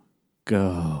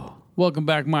Go. Welcome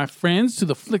back, my friends, to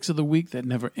the Flicks of the Week that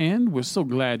never end. We're so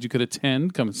glad you could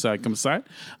attend. Come inside, come inside.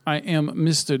 I am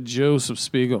Mr. Joseph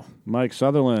Spiegel. Mike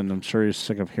Sutherland. I'm sure you're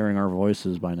sick of hearing our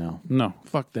voices by now. No,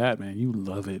 fuck that, man. You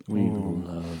love it. We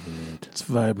love it. It's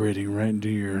vibrating right into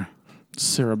your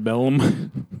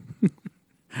cerebellum.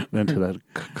 Into the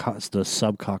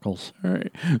subcockles. All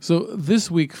right. So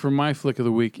this week, for my Flick of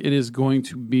the Week, it is going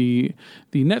to be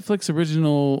the Netflix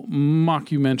original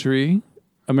mockumentary,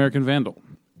 American Vandal.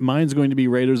 Mine's going to be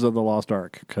Raiders of the Lost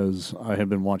Ark, because I have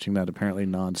been watching that apparently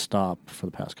nonstop for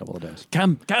the past couple of days.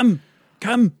 Come.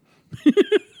 I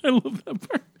love that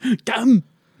part. Come.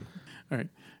 All right.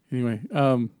 Anyway,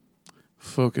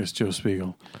 focus, Joe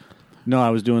Spiegel. No,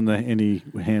 I was doing the Indy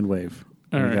hand wave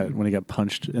When he got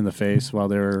punched in the face while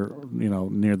they were,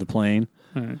 near the plane.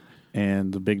 All right.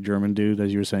 And the big German dude,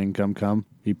 as you were saying, come,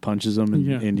 he punches him,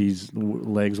 and Indy's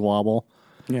legs wobble.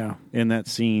 Yeah. In that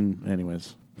scene,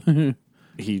 anyways,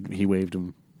 he waved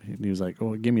him. He was like,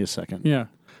 "Oh, give me a second." Yeah.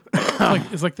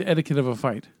 It's like the etiquette of a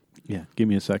fight. Yeah, give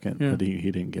me a second. Yeah. But he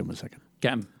didn't give him a second.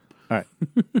 Get him. All right.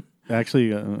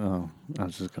 Actually, I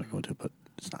was just going to go into it, but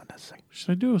it's not necessary.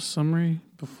 Should I do a summary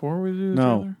before we do the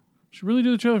No. trailer? Should really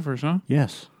do the trailer first, huh?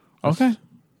 Yes. Okay.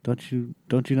 Don't you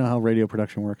know how radio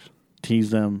production works?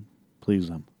 Tease them, please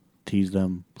them. Tease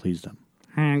them, please them.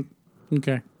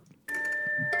 Okay.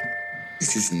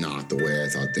 It's just not the way I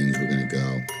thought things were going to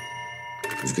go.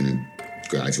 I was going to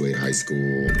graduate high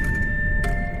school,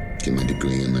 get my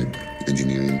degree in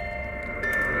engineering.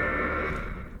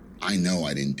 I know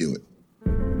I didn't do it.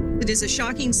 It is a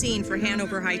shocking scene for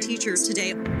Hanover High teachers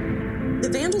today. The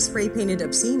vandals spray painted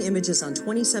obscene images on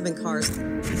 27 cars.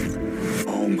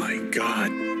 Oh my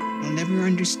God. I'll never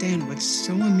understand what's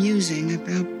so amusing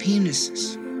about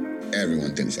penises.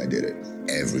 Everyone thinks I did it.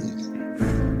 Everyone.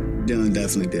 Dylan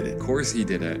definitely did it. Of course he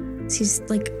did it. He's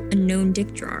like a known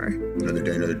dick drawer. Another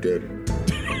day, another dick.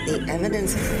 The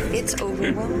evidence, it's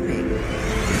overwhelming.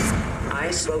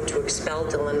 I spoke to expel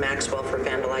Dylan Maxwell for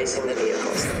vandalizing the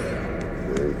vehicles.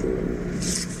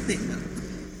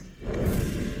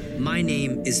 My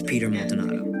name is Peter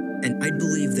Maldonado, and I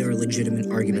believe there are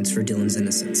legitimate arguments for Dylan's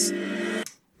innocence.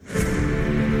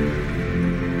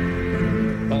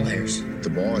 Ball hairs. The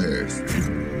ball hairs.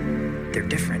 They're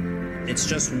different. It's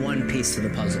just one piece to the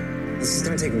puzzle. This is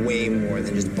going to take way more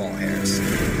than just ball hairs.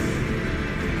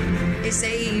 They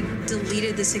say he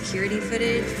deleted the security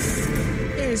footage.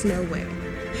 There's no way.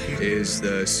 He is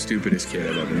the stupidest kid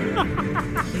I've ever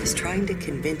met. He's trying to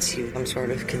convince you some sort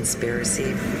of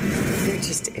conspiracy. There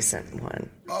just isn't one.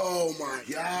 Oh my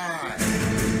God.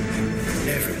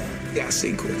 Everyone. Yeah,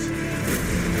 sequels.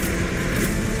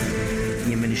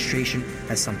 The administration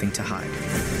has something to hide.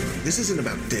 This isn't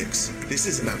about dicks. This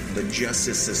is about the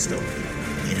justice system.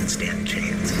 They don't stand a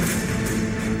chance.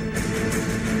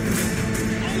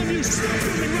 All of you, stop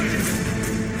moving right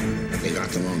now. They got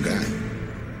the wrong guy.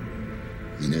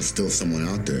 I mean, there's still someone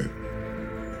out there.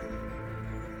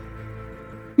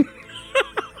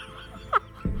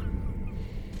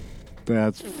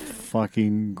 That's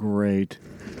fucking great.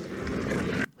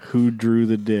 Who drew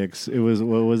the dicks? It was,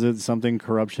 what was it? Something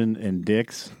corruption and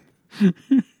dicks?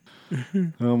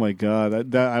 Oh my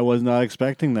God. I was not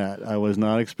expecting that. I was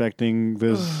not expecting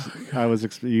this.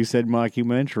 You said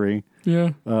mockumentary.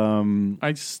 Yeah.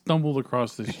 I stumbled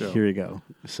across this show. Here you go.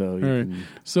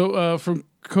 So, from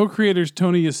co-creators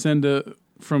Tony Yacenda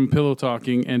from Pillow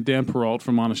Talking and Dan Peralt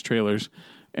from Honest Trailers,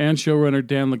 and showrunner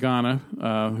Dan Lagana,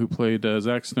 who played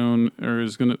Zack Stone,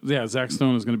 Zack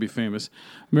Stone is going to be famous.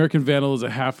 American Vandal is a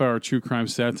half-hour true crime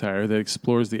satire that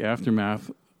explores the aftermath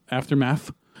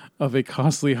of a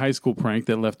costly high school prank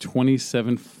that left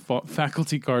 27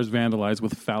 faculty cars vandalized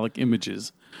with phallic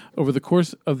images. Over the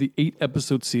course of the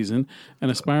 8-episode season, an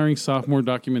aspiring sophomore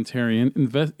documentarian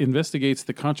investigates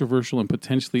the controversial and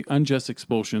potentially unjust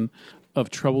expulsion of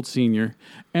troubled senior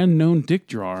and known dick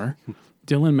drawer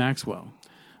Dylan Maxwell.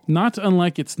 Not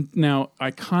unlike its now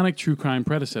iconic true crime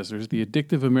predecessors, the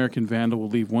addictive American Vandal will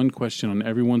leave one question on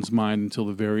everyone's mind until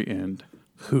the very end.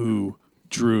 Who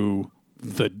drew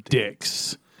the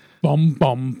dicks? Bum,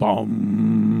 bum,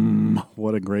 bum.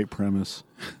 What a great premise.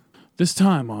 This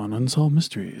time on Unsolved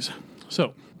Mysteries.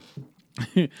 So,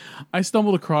 I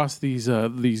stumbled across these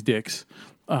dicks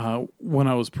when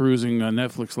I was perusing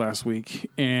Netflix last week,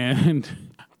 and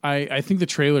I think the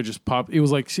trailer just popped. It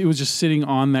was just sitting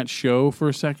on that show for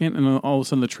a second, and then all of a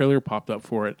sudden the trailer popped up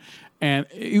for it. And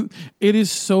it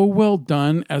is so well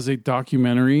done as a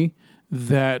documentary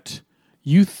that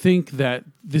you think that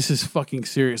this is fucking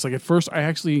serious. Like, at first, I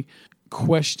actually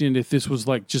questioned if this was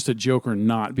like just a joke or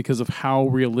not because of how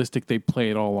realistic they play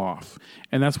it all off.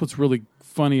 And that's what's really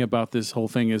funny about this whole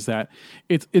thing is that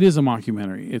it is a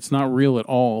mockumentary. It's not real at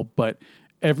all, but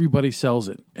everybody sells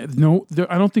it. No,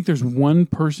 I don't think there's one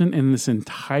person in this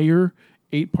entire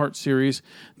 8-part series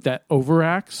that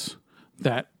overacts,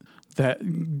 that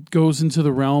goes into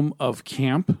the realm of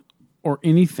camp or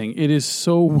anything. It is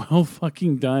so well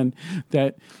fucking done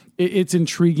that it's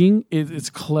intriguing. It's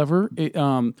clever.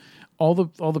 All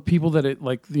the people that it,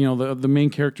 like, you know, the main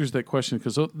characters that question,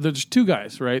 because there's 2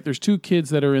 guys, right? There's 2 kids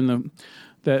that are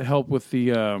that help with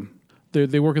the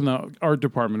they work in the art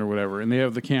department or whatever, and they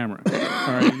have the camera.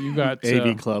 All right, you got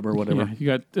AV Club or whatever.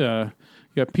 Yeah,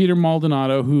 you got Peter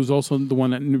Maldonado, who's also the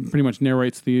one that pretty much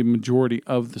narrates the majority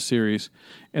of the series,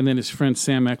 and then his friend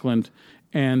Sam Eklund,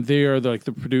 and they are the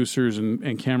producers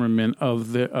and cameramen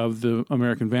of the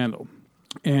American Vandal.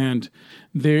 And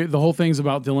the whole thing's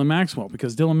about Dylan Maxwell,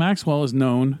 because Dylan Maxwell is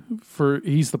known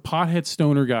he's the pothead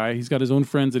stoner guy. He's got his own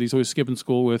friends that he's always skipping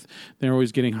school with. They're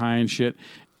always getting high and shit,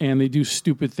 and they do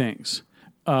stupid things.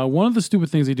 One of the stupid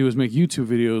things they do is make YouTube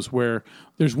videos where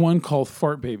there's one called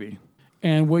Fart Baby.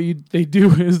 And what they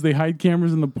do is they hide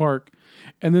cameras in the park,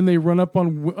 and then they run up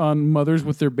on mothers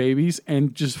with their babies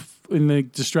and they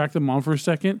distract the mom for a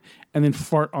second and then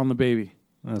fart on the baby.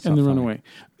 That's and then run funny. away.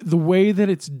 The way that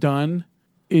it's done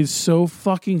is so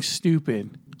fucking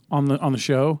stupid on the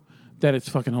show that it's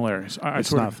fucking hilarious.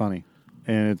 It's not funny,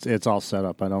 and it's all set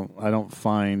up. I don't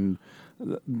find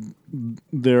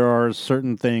there are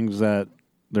certain things that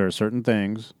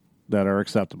are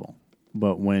acceptable,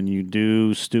 but when you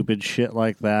do stupid shit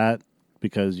like that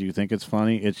because you think it's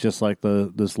funny, it's just like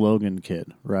this Logan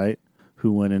kid, right,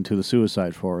 who went into the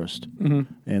suicide forest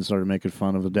and started making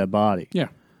fun of a dead body. Yeah,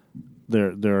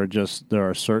 there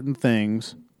are certain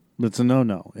things that's a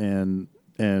no, and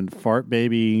Fart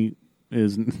Baby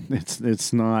is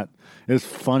it's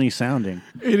funny sounding.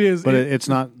 It is, but it's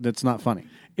not funny.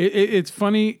 It's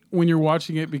funny when you're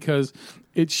watching it because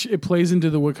it plays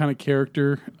into what kind of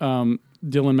character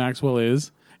Dylan Maxwell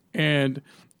is, and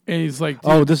he's like,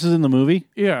 oh, this is in the movie?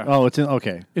 Yeah. Oh, it's in,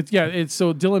 okay. It's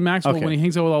so Dylan Maxwell, when he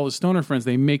hangs out with all his stoner friends,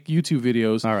 they make YouTube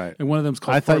videos. All right. And one of them's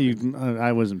called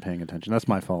I wasn't paying attention. That's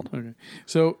my fault. Okay.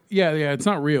 So yeah, it's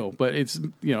not real, but it's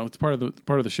it's part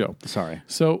of the show. Sorry.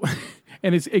 So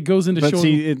and it goes into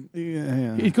showing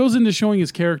it goes into showing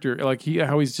his character, like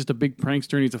how he's just a big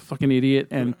prankster and he's a fucking idiot,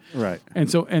 and right.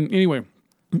 And so anyway,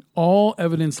 all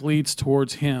evidence leads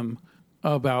towards him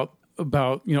about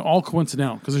all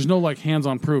coincidental, because there's no like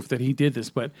hands-on proof that he did this,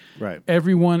 but right.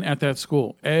 Everyone at that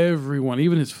school,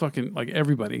 even his fucking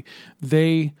everybody,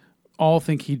 they all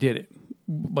think he did it.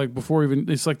 Like before even,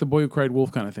 it's like the boy who cried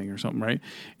wolf kind of thing or something, right?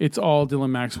 It's all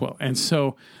Dylan Maxwell. And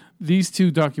so these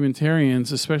 2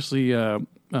 documentarians, especially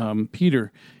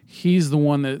Peter, he's the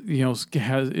one that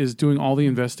is doing all the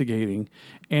investigating,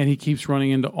 and he keeps running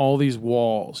into all these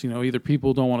walls. Either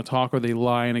people don't want to talk or they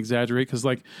lie and exaggerate. Because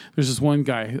there's this one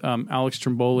guy, Alex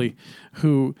Trimboli,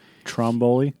 who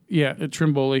Trimboli,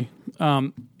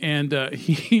 and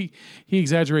he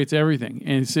exaggerates everything,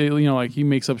 and say he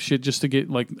makes up shit just to get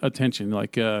attention.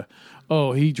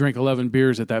 He drank 11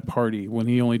 beers at that party when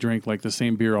he only drank the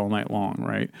same beer all night long,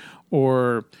 right?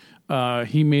 Or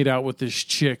he made out with this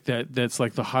chick that's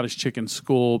like the hottest chick in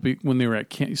school when they were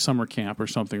at summer camp or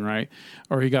something, right?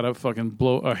 Or he got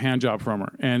a hand job from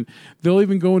her. And they'll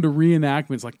even go into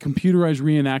reenactments, like computerized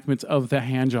reenactments of the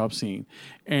hand job scene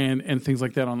and things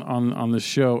like that on the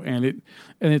show. And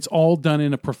it's all done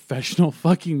in a professional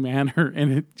fucking manner.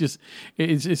 And it's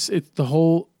the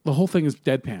whole thing is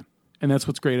deadpan. And that's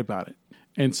what's great about it.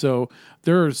 And so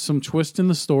there are some twists in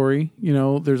the story.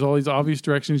 There's all these obvious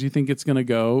directions you think it's going to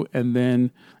go, and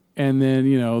then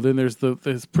then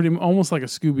there's pretty almost like a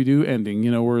Scooby-Doo ending,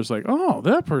 where it's like, oh,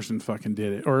 that person fucking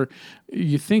did it, or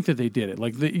you think that they did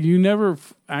it. You never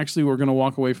actually were going to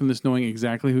walk away from this knowing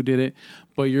exactly who did it,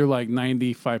 but you're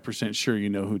 95% sure you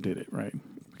know who did it, right?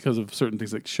 Because of certain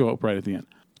things that show up right at the end.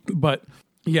 But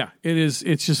yeah,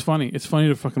 it's just funny. It's funny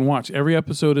to fucking watch. Every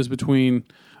episode's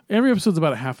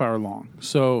about a half hour long.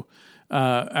 So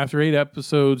after 8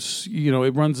 episodes,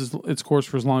 it runs its course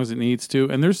for as long as it needs to.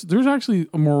 And there's actually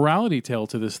a morality tale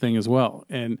to this thing as well.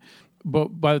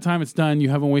 But by the time it's done, you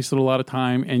haven't wasted a lot of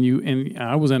time, and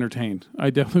I was entertained. I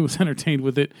definitely was entertained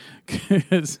with it,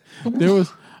 because there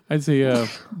was, I'd say,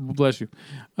 bless you.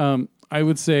 I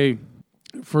would say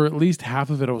for at least half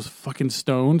of it, I was fucking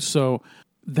stoned. So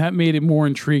that made it more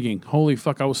intriguing. Holy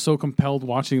fuck, I was so compelled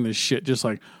watching this shit, just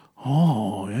like,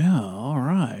 oh, yeah, all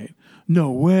right. No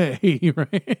way,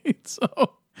 right?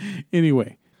 So,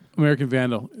 anyway, American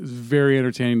Vandal is very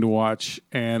entertaining to watch,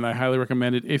 and I highly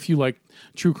recommend it if you like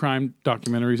true crime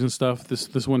documentaries and stuff.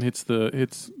 This one hits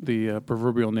the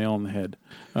proverbial nail on the head.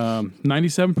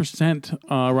 97%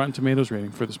 Rotten Tomatoes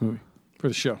rating for this movie, for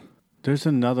the show. There's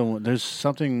another one. There's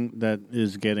something that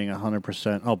is getting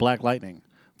 100%. Oh, Black Lightning.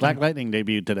 Black Lightning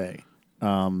debuted today,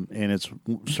 and it's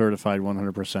certified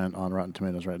 100% on Rotten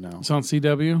Tomatoes right now. It's on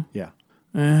CW? Yeah.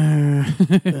 God,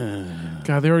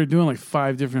 they're already doing like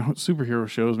 5 different superhero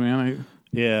shows, man.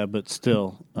 Yeah, but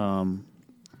still. I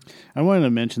wanted to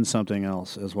mention something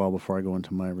else as well before I go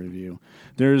into my review.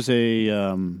 There's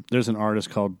an artist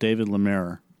called David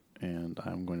Lemaire, and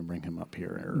I'm going to bring him up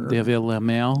here. David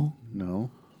Lemaire?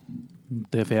 No.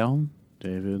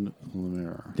 David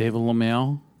Lemaire. David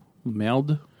Lemaire?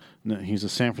 Meld? No, he's a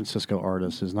San Francisco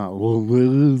artist. He's not. David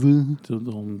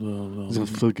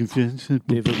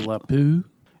Lapou.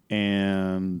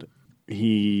 And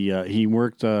he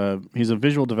worked. He's a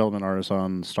visual development artist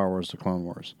on Star Wars: The Clone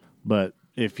Wars. But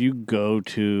if you go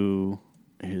to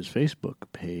his Facebook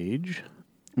page,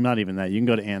 not even that. You can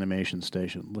go to Animation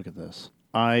Station. Look at this.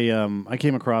 I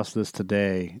came across this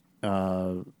today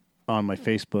on my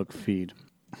Facebook feed.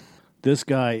 This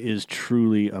guy is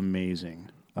truly amazing.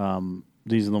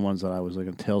 These are the ones that I was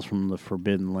looking. Tales from the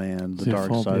Forbidden Land, The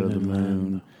Dark Side of the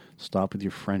Moon. Stop with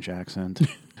your French accent.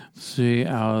 3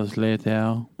 hours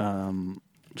later. Trying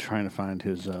to find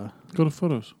his... Go to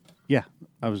photos. Yeah,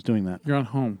 I was doing that. You're on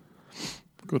home.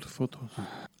 Go to photos.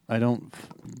 I don't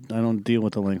deal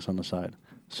with the links on the side.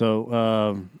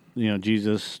 So,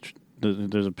 Jesus...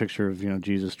 There's a picture of,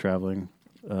 Jesus traveling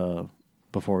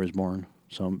before he was born.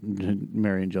 So,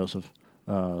 Mary and Joseph.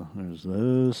 There's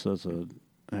this.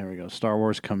 There we go. Star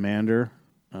Wars Commander.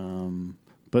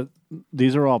 But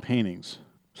these are all paintings.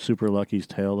 Super Lucky's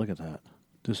Tale. Look at that.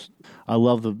 I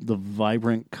love the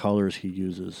vibrant colors he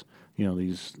uses.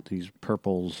 These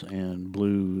purples and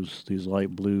blues, these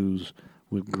light blues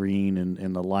with green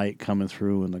and the light coming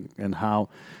through and how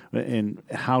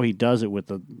he does it with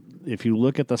if you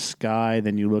look at the sky,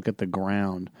 then you look at the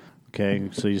ground. Okay,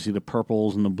 so you see the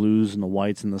purples and the blues and the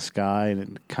whites in the sky, and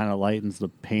it kind of lightens the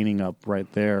painting up right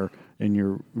there. And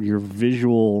your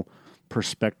visual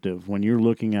perspective, when you're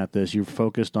looking at this, you're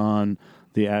focused on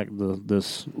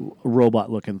this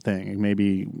robot-looking thing.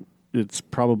 Maybe it's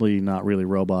probably not really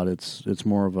robot. It's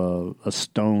more of a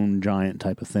stone giant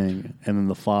type of thing. And then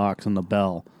the fox and the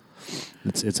bell.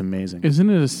 It's amazing. Isn't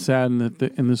it sad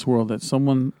that in this world that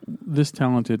someone this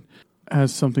talented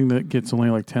has something that gets only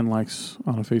like 10 likes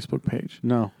on a Facebook page?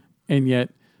 No. And yet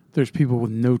there's people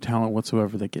with no talent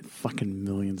whatsoever that get fucking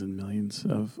millions and millions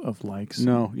of likes.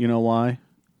 No. You know why?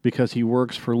 Because he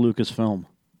works for Lucasfilm.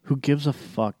 Who gives a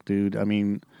fuck, dude? I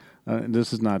mean,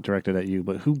 this is not directed at you,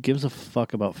 but who gives a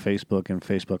fuck about Facebook and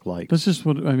Facebook likes? That's just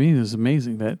what I mean. It's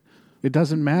amazing that it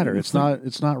doesn't matter. It's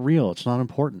not real. It's not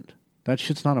important. That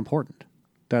shit's not important.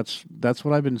 That's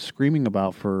what I've been screaming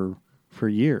about for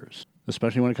years,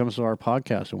 especially when it comes to our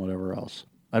podcast and whatever else.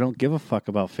 I don't give a fuck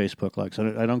about Facebook likes.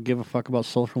 I don't give a fuck about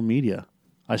social media.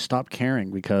 I stopped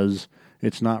caring because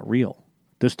it's not real.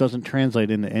 This doesn't translate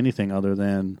into anything other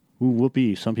than, ooh,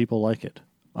 whoopee, some people like it.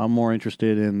 I'm more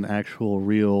interested in actual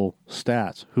real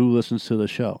stats. Who listens to the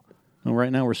show? And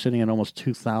right now we're sitting at almost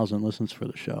 2,000 listens for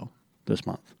the show this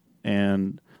month.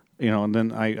 And, and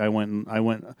then I went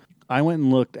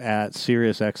and looked at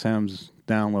SiriusXM's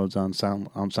downloads on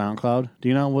SoundCloud. Do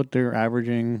you know what they're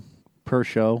averaging per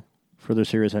show for their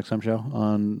SiriusXM show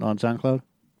on SoundCloud?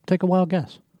 Take a wild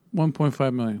guess.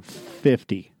 1.5 million.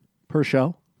 50 per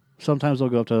show. Sometimes they'll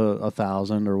go up to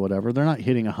 1,000 or whatever. They're not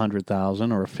hitting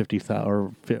 100,000 or 50,000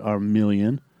 or a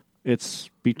million. It's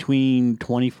between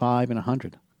 25 and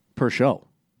 100 per show.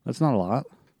 That's not a lot.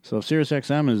 So if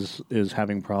SiriusXM is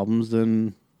having problems,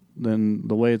 then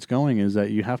the way it's going is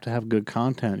that you have to have good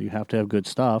content. You have to have good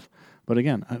stuff. But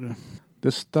again,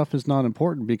 this stuff is not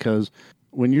important because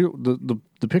when you're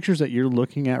the pictures that you're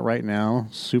looking at right now,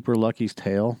 Super Lucky's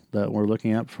Tale that we're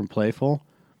looking at from Playful,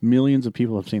 millions of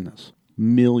people have seen this.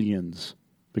 Millions,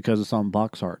 because it's on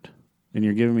box art. And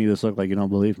you're giving me this look like you don't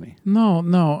believe me. No,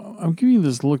 I'm giving you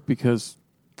this look because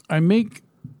I pretty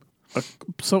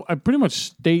much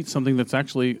state something that's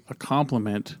actually a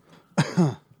compliment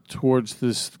towards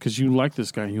this, because you like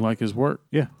this guy and you like his work.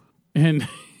 Yeah. And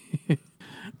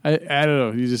I don't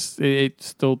know, it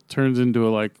still turns into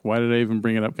a like, why did I even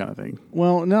bring it up kind of thing.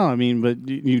 Well, no, I mean, but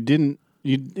you didn't.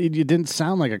 You didn't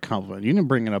sound like a compliment. You didn't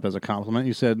bring it up as a compliment.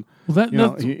 You said,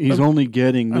 well, he's only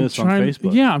getting this on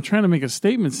Facebook. Yeah, I'm trying to make a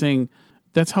statement saying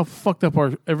that's how fucked up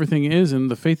everything is, and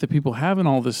the faith that people have in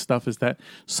all this stuff is that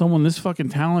someone this fucking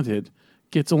talented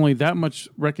gets only that much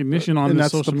recognition on the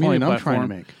social media platform. I'm trying to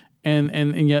make.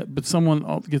 and yet, but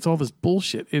someone gets all this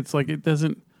bullshit. It's like it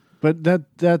doesn't. But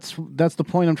that's the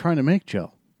point I'm trying to make,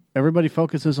 Joe. Everybody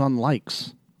focuses on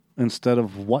likes instead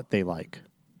of what they like.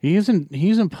 He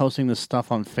isn't posting this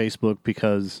stuff on Facebook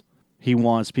because he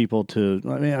wants people to.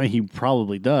 I mean, he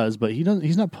probably does, but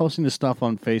he's not posting this stuff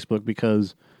on Facebook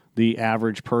because the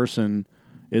average person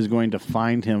is going to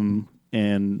find him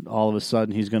and all of a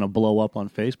sudden he's going to blow up on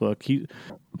Facebook.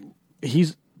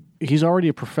 He's already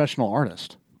a professional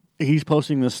artist. He's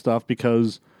posting this stuff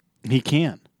because he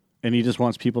can, and he just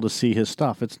wants people to see his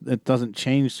stuff. It doesn't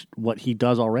change what he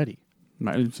does already.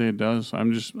 I didn't say it does.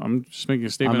 I'm just making a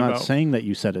statement about... I'm not saying that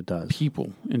you said it does.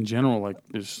 People in general, like,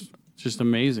 it's just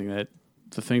amazing that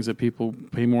the things that people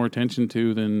pay more attention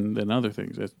to than other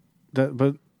things.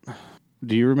 But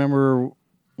do you remember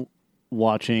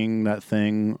watching that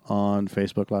thing on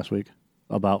Facebook last week?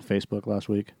 About Facebook last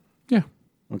week? Yeah.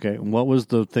 Okay. And what was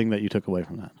the thing that you took away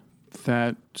from that?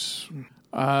 That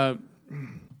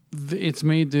it's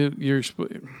made to...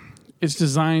 It's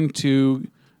designed to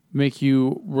make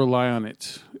you rely on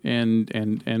it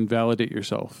and validate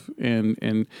yourself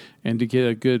and to get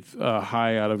a good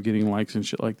high out of getting likes and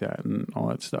shit like that and all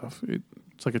that stuff.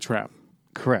 It's like a trap.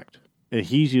 Correct.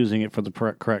 He's using it for the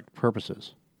correct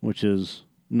purposes, which is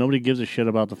nobody gives a shit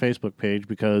about the Facebook page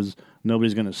because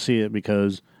nobody's going to see it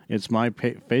because it's my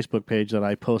Facebook page that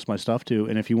I post my stuff to,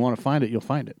 and if you want to find it, you'll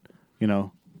find it. You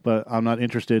know, but I'm not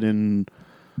interested in.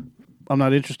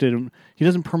 He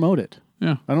doesn't promote it.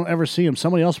 Yeah, I don't ever see him.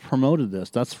 Somebody else promoted this.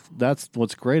 That's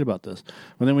what's great about this.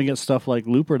 And then we get stuff like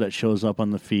Looper that shows up on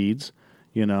the feeds.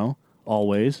 You know,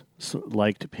 always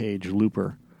liked page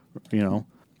Looper. You know,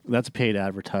 that's a paid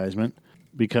advertisement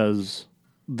because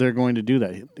they're going to do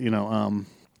that. You know,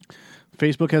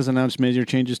 Facebook has announced major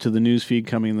changes to the news feed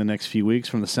coming in the next few weeks.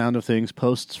 From the sound of things,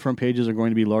 posts from pages are going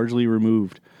to be largely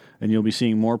removed, and you'll be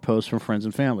seeing more posts from friends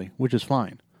and family, which is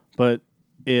fine. But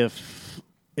if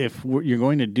you're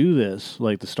going to do this,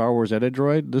 like the Star Wars Edit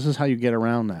Droid, this is how you get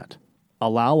around that.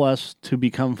 Allow us to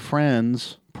become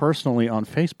friends personally on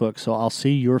Facebook, so I'll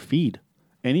see your feed.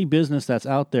 Any business that's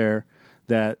out there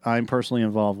that I'm personally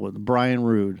involved with, Brian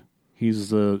Rood, he's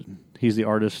the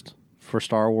artist for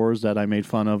Star Wars that I made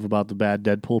fun of about the bad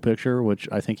Deadpool picture, which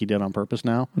I think he did on purpose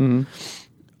now. Mm-hmm.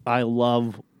 I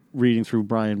love reading through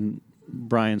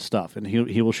Brian's stuff, and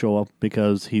he will show up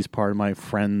because he's part of my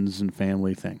friends and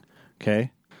family thing.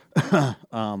 Okay.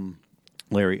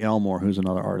 Larry Elmore, who's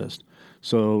another artist.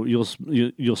 So you'll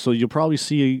probably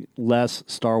see less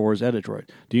Star Wars Edit Droid.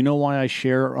 Do you know why I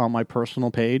share on my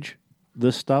personal page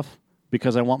this stuff?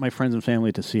 Because I want my friends and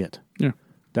family to see it. Yeah.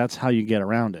 That's how you get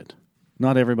around it.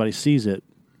 Not everybody sees it,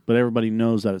 but everybody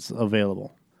knows that it's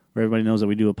available. Or everybody knows that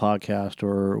we do a podcast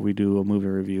or we do a movie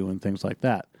review and things like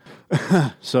that.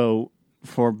 So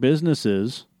for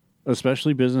businesses,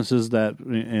 especially businesses that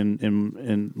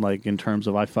in terms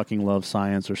of I fucking love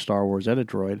science or Star Wars Edit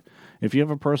Droid, if you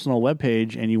have a personal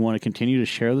webpage and you want to continue to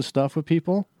share the stuff with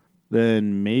people,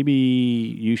 then maybe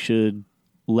you should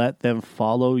let them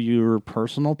follow your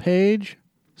personal page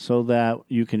so that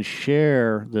you can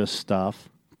share this stuff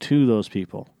to those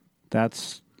people.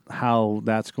 That's how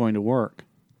that's going to work.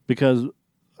 Because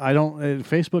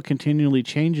Facebook continually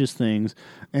changes things,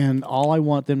 and all I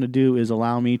want them to do is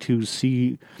allow me to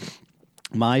see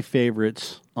my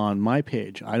favorites on my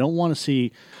page. I don't want to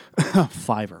see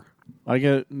Fiverr.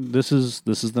 This is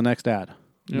the next ad.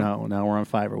 Yep. Now we're on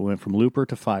Fiverr. We went from Looper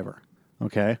to Fiverr.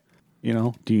 Okay? You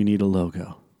know, do you need a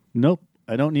logo? Nope,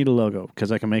 I don't need a logo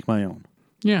because I can make my own.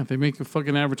 Yeah, they make a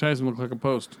fucking advertisement look like a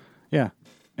post. Yeah.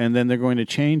 And then they're going to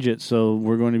change it, so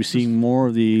we're going to be seeing more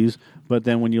of these. But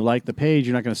then when you like the page,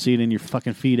 you're not going to see it in your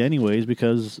fucking feed anyways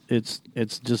because it's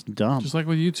just dumb. Just like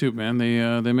with YouTube, man.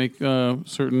 They make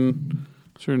certain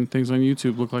things on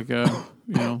YouTube look like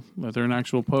that they're an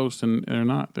actual post, and they're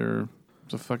not.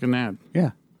 It's a fucking ad.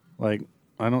 Yeah. Like,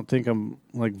 I don't think I'm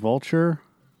like Vulture.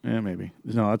 Yeah, maybe.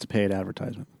 No, that's a paid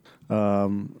advertisement.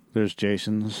 There's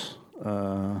Jason's.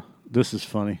 This is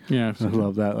funny. Yeah, I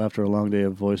love that. After a long day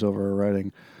of voiceover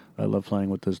writing, I love playing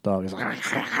with this dog. It's like,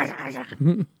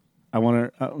 I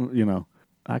want to,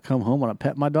 I come home and I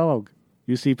pet my dog.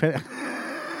 You see, pet.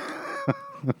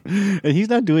 And he's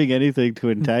not doing anything to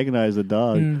antagonize the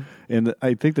dog. Yeah. And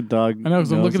I think the dog. I know,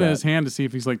 because I'm looking at his hand to see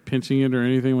if he's like pinching it or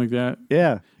anything like that.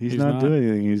 Yeah, he's not doing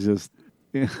anything. He's just.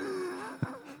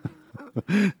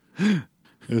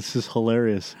 It's just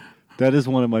hilarious. That is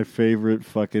one of my favorite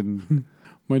fucking.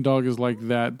 My dog is like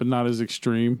that, but not as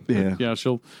extreme. Yeah, yeah.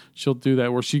 She'll do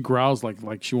that where she growls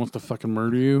like she wants to fucking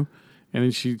murder you, and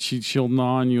then she'll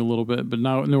gnaw on you a little bit, but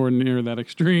nowhere near that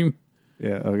extreme.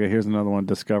 Yeah. Okay. Here's another one.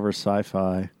 Discover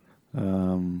Sci-Fi.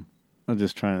 I'm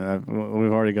just trying to.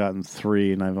 We've already gotten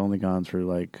 3, and I've only gone through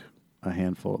like a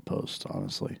handful of posts,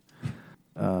 honestly.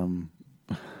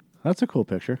 That's a cool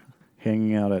picture.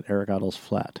 Hanging out at Eric Idle's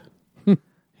flat.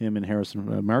 Him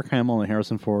and Mark Hamill and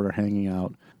Harrison Ford are hanging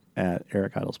out at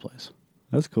Eric Idle's place.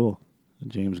 That's cool.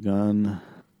 James Gunn,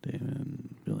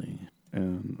 David, Billy,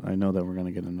 and I know that we're going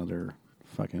to get another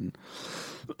fucking...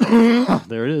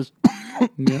 there it is.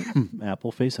 Yep.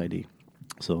 Apple Face ID.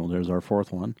 So there's our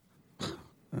 4th one.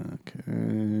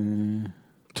 Okay.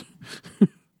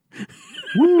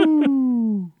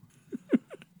 Woo!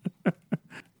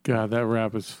 God, that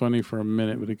rap is funny for a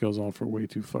minute, but it goes on for way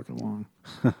too fucking long.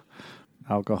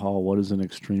 Alcohol, what is an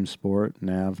extreme sport?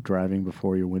 Nav, driving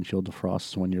before your windshield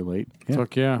defrosts when you're late. Yeah.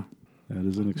 Fuck yeah. That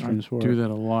is an extreme sport. I do that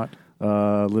a lot.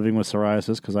 Living with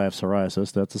psoriasis, because I have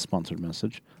psoriasis. That's a sponsored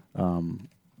message. And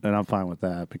I'm fine with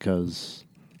that because...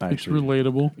 It's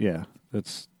relatable. Yeah,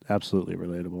 it's absolutely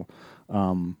relatable.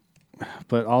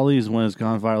 But all these when it's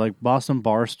gone viral, like Boston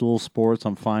Barstool Sports,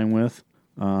 I'm fine with.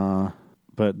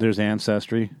 But there's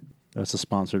Ancestry. That's a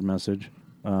sponsored message.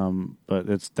 But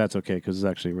that's okay because it's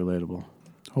actually relatable.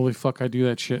 Holy fuck, I do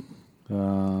that shit.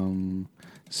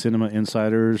 Cinema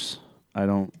Insiders. I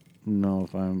don't know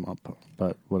if I'm up,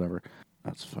 but whatever.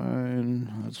 That's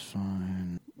fine. That's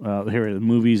fine. Here it is.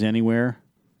 Movies Anywhere.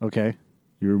 Okay.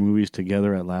 Your movies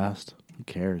together at last. Who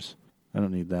cares? I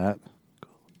don't need that.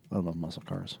 I love muscle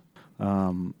cars.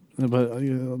 But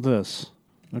this.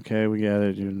 Okay, we get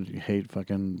it. You hate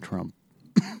fucking Trump.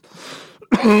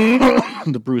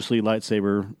 The Bruce Lee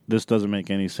lightsaber. This doesn't make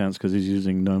any sense because he's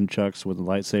using nunchucks with a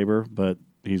lightsaber, but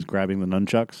he's grabbing the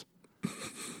nunchucks.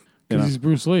 Because he's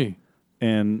Bruce Lee.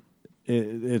 And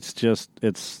it's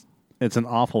an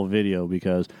awful video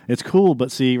because it's cool,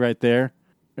 but see right there,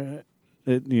 it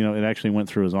actually went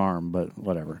through his arm, but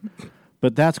whatever.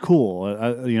 But that's cool.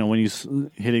 When he's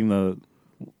hitting the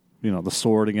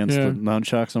sword against the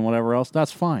nunchucks and whatever else,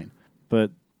 that's fine. But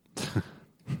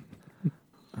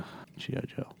G.I.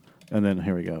 Joe. And then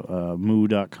here we go.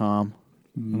 Moo.com.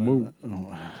 Moo.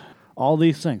 All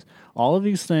these things. All of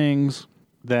these things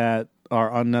that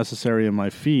are unnecessary in my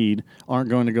feed aren't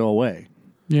going to go away.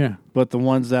 Yeah. But the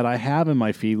ones that I have in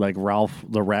my feed, like Ralph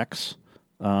the Rex,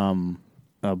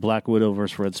 Black Widow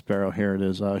versus Red Sparrow, here it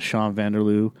is, Sean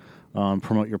Vanderloo,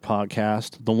 Promote Your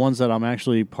Podcast. The ones that I'm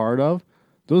actually part of,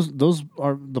 those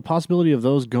are the possibility of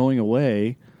those going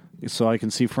away so I can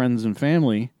see friends and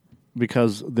family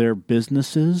because their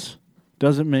businesses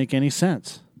doesn't make any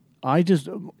sense. I just,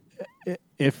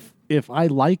 if I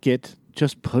like it,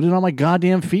 just put it on my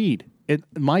goddamn feed.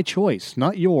 My choice,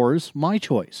 not yours, my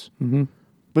choice. Mm-hmm.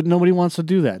 But nobody wants to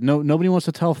do that. Nobody wants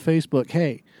to tell Facebook,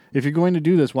 hey, if you're going to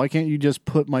do this, why can't you just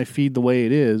put my feed the way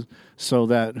it is so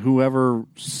that whoever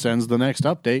sends the next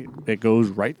update, it goes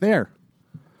right there.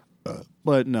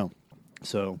 But no.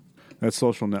 So that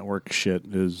social network shit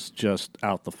is just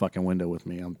out the fucking window with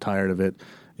me. I'm tired of it.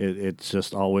 It's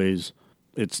just always,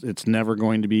 it's never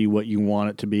going to be what you want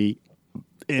it to be.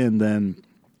 And then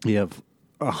you have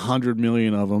 100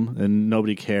 million of them and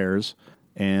nobody cares.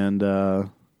 And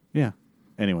yeah.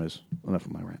 Anyways, enough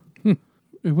of my rant.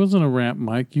 It wasn't a rant,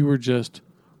 Mike. You were just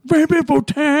rapping for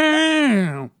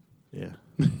town. Yeah.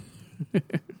 Here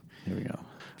we go.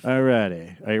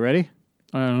 Alrighty. Are you ready?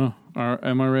 I don't know.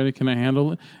 Am I ready? Can I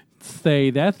handle it?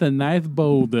 Say, that's a nice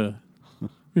boulder.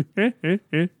 Let's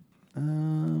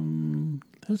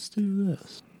do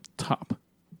this. Top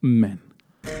men.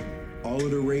 All of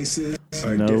the races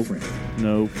are nope. different.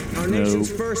 Nope. Our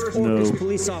nation's first orphan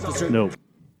police officer. Nope.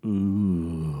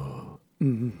 Ooh.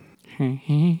 Mm-hmm.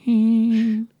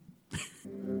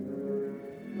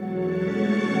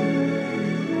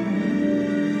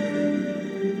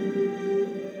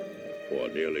 For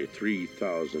nearly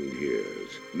 3,000 years,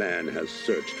 man has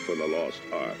searched for the lost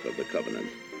Ark of the Covenant.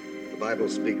 The Bible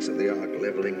speaks of the Ark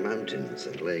leveling mountains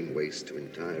and laying waste to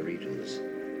entire regions.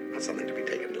 Not something to be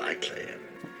taken lightly.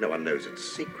 No one knows its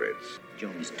secrets.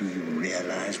 Jones, do you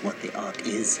realize what the Ark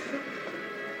is?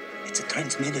 It's a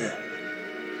transmitter.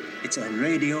 It's a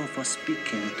radio for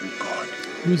speaking to God.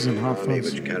 Who's in Hot Army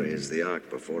Fuzz? which carries the Ark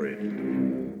before it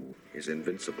is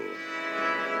invincible.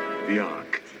 The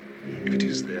Ark, if it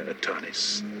is their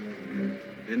Atanis,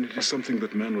 then it is something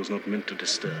that man was not meant to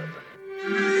disturb.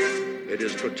 It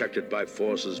is protected by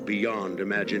forces beyond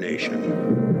imagination.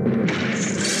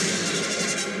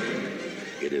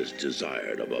 It is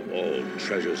desired above all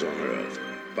treasures on earth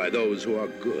by those who are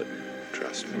good.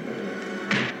 Trust me.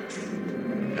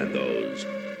 And those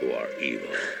who are evil.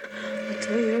 I'll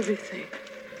tell you everything.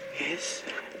 Yes,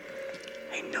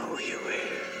 I know you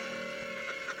will.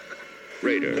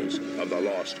 Raiders of the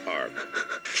Lost Ark.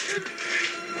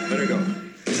 Better go.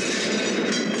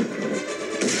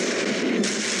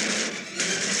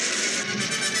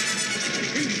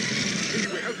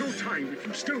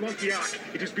 still want the Ark.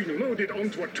 It has been loaded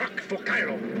onto a truck for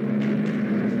Cairo.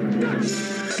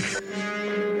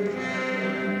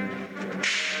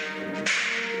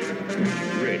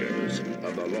 Raiders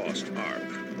of the Lost Ark.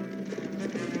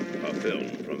 A film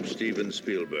from Steven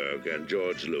Spielberg and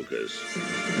George Lucas.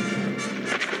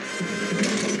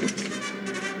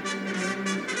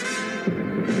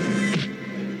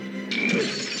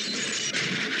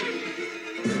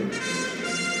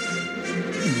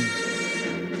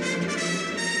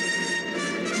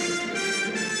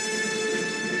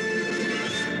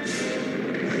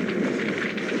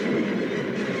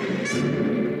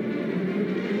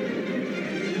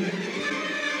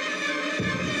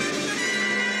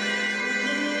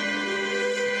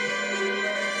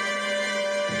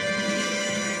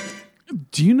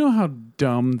 Do you know how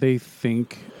dumb they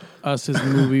think us as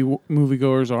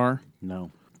moviegoers are? No.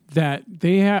 That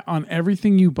they have on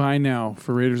everything you buy now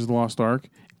for Raiders of the Lost Ark,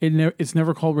 it's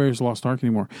never called Raiders of the Lost Ark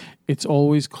anymore. It's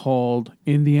always called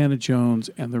Indiana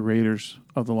Jones and the Raiders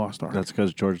of the Lost Ark. That's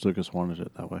because George Lucas wanted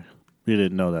it that way. You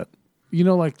didn't know that. You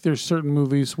know, like there's certain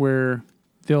movies where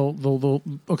they'll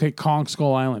Kong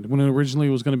Skull Island, when it originally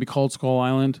was going to be called Skull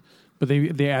Island, but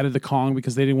they added the Kong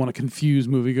because they didn't want to confuse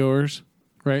moviegoers,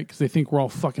 right? Because they think we're all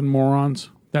fucking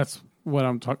morons. That's what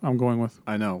I'm going with.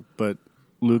 I know, but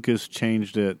Lucas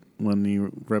changed it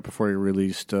right before he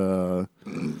released Crystal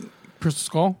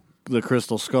Skull? The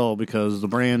Crystal Skull, because the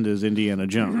brand is Indiana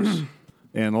Jones.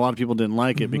 And a lot of people didn't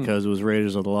like it because it was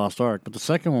Raiders of the Lost Ark. But the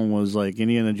second one was like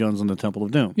Indiana Jones and the Temple of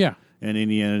Doom. Yeah. And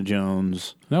Indiana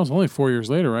Jones. That was only 4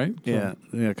 years later, right? Yeah,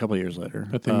 a couple of years later.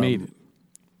 But they made it.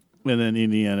 And then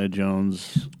Indiana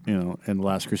Jones, and The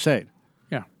Last Crusade.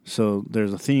 Yeah. So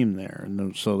there's a theme there.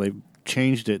 And so they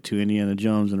changed it to Indiana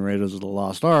Jones and Raiders of the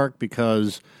Lost Ark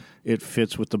because it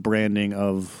fits with the branding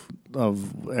of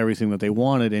everything that they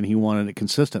wanted, and he wanted it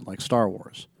consistent like Star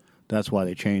Wars. That's why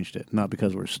they changed it, not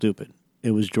because we're stupid.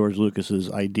 It was George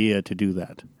Lucas's idea to do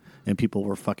that, and people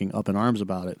were fucking up in arms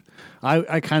about it. I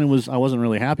wasn't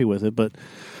really happy with it, but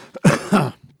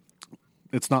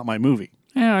it's not my movie.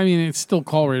 Yeah, I mean, it's still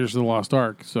called Raiders of the Lost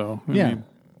Ark, so I mean.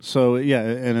 So, yeah,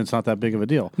 and it's not that big of a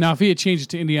deal. Now, if he had changed it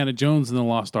to Indiana Jones and the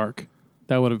Lost Ark,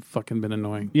 that would have fucking been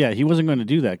annoying. Yeah, he wasn't going to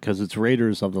do that because it's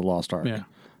Raiders of the Lost Ark. Yeah.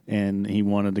 And he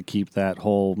wanted to keep that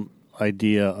whole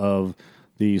idea of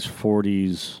these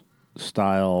 40s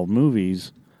style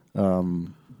movies,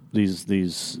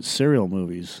 these serial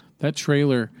movies. That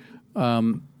trailer,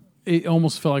 it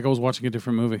almost felt like I was watching a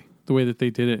different movie. The way that they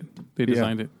did it, they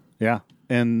designed it. Yeah,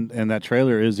 and that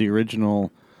trailer is the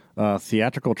original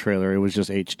theatrical trailer. It was just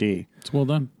HD. It's well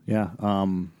done. Yeah.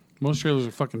 Most trailers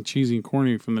are fucking cheesy and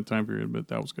corny from the time period, but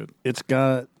that was good. It's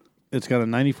got a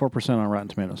 94% on Rotten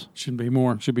Tomatoes. Should be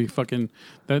more. Should be fucking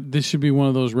that. This should be one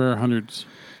of those rare hundreds.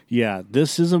 Yeah,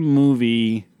 this is a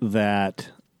movie that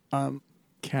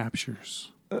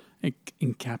captures,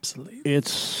 encapsulates.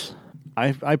 It's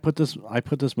I put this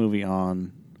movie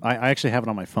on. I actually have it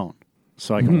on my phone,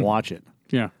 so I can watch it.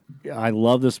 Yeah. I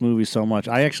love this movie so much.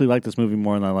 I actually like this movie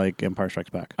more than I like Empire Strikes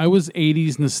Back. I was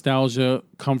 80s nostalgia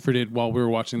comforted while we were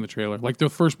watching the trailer. Like the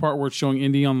first part where it's showing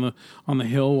Indy on the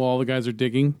hill while all the guys are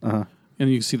digging, and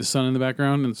you can see the sun in the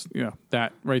background, and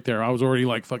that right there. I was already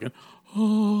like fucking,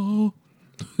 oh.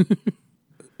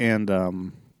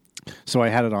 And so I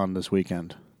had it on this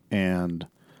weekend, and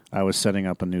I was setting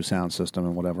up a new sound system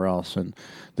and whatever else, and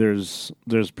there's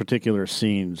particular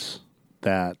scenes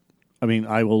that, I mean,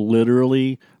 I will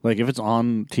literally, like, if it's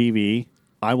on TV,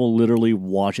 I will literally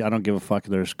watch it. I don't give a fuck if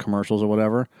there's commercials or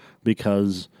whatever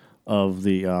because of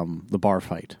the bar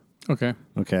fight. Okay.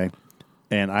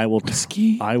 And I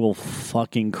will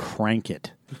fucking crank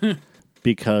it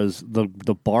because the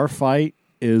bar fight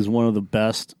is one of the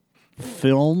best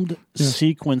filmed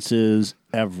sequences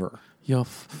ever. Your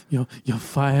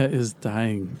fire is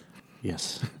dying.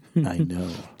 Yes, I know.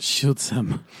 Shoots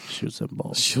them. Shoots them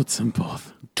both. Shoots them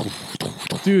both.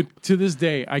 Dude, to this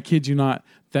day, I kid you not,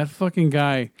 that fucking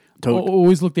guy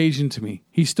always looked Asian to me.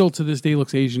 He still to this day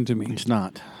looks Asian to me. He's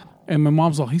not. And my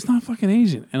mom's all, he's not fucking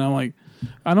Asian. And I'm like,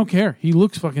 I don't care. He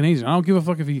looks fucking Asian. I don't give a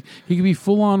fuck if he could be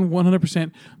full on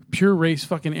 100% pure race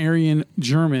fucking Aryan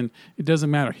German. It doesn't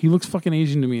matter. He looks fucking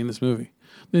Asian to me in this movie.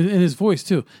 And his voice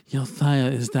too. Your fire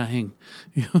is dying.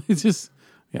 It's just,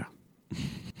 yeah.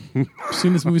 I've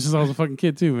seen this movie since I was a fucking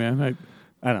kid too, man.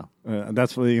 I know.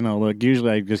 That's what, look,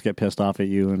 usually I just get pissed off at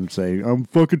you and say, I'm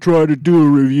fucking trying to do a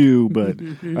review, but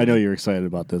I know you're excited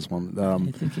about this one.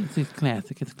 It's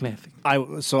classic. It's classic.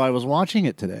 So I was watching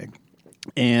it today,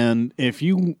 and as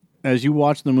you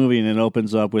watch the movie and it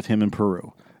opens up with him in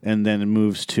Peru, and then it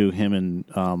moves to him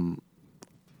in,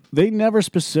 they never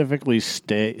specifically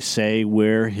say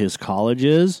where his college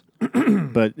is,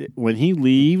 But when he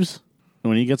leaves,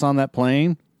 when he gets on that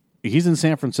plane, he's in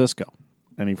San Francisco.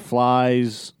 And he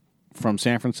flies from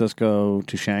San Francisco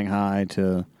to Shanghai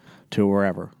to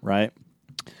wherever, right?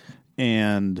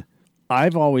 And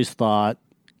I've always thought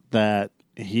that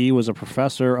he was a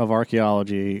professor of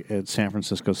archaeology at San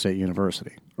Francisco State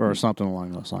University or something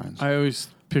along those lines. I always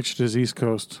pictured as East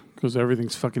Coast because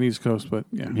everything's fucking East Coast, but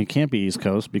yeah. He can't be East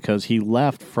Coast because he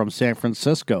left from San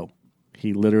Francisco.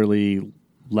 He literally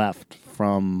left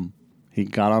from... He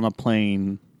got on a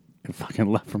plane and fucking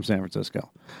left from San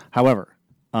Francisco. However,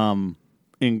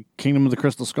 in Kingdom of the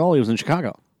Crystal Skull, he was in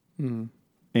Chicago. Mm.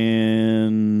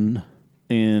 In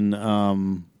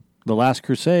The Last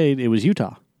Crusade, it was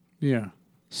Utah. Yeah.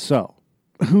 So,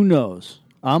 who knows?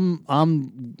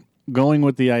 I'm going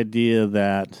with the idea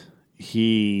that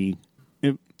he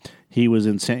was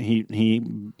in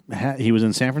he was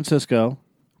in San Francisco,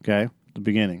 okay, at the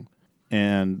beginning,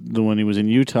 and when he was in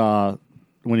Utah,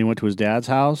 when he went to his dad's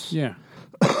house, yeah,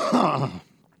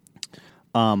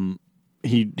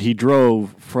 he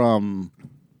drove from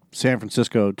San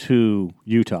Francisco to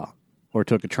Utah, or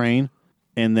took a train.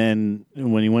 And then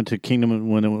when it came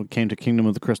to Kingdom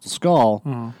of the Crystal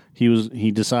Skull,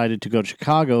 he decided to go to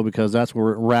Chicago because that's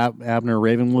where Abner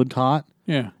Ravenwood taught.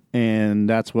 Yeah, and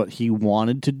that's what he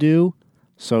wanted to do.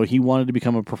 So he wanted to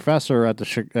become a professor at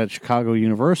Chicago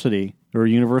University or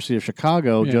University of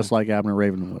Chicago, just like Abner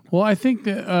Ravenwood. Well, I think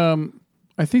that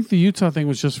the Utah thing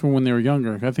was just from when they were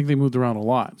younger. I think they moved around a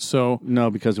lot. So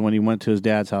no, because when he went to his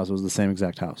dad's house, it was the same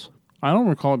exact house. I don't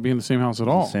recall it being the same house at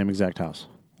all. The same exact house.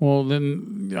 Well,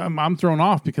 then I'm thrown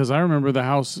off because I remember the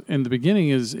house in the beginning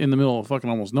is in the middle of fucking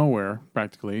almost nowhere,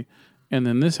 practically. And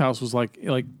then this house was like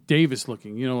Davis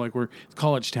looking, like we're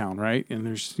college town, right? And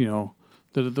there's,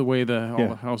 the way all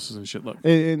the houses and shit look.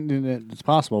 It's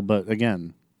possible, but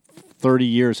again, 30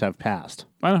 years have passed.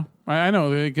 I know. I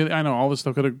know. All this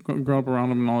stuff could have grown up around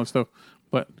them and all this stuff.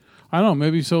 But I don't know.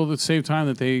 Maybe so to save time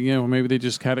that they, maybe they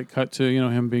just had it cut to,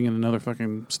 him being in another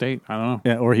fucking state. I don't know.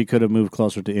 Yeah, or he could have moved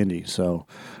closer to Indy. So,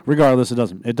 regardless,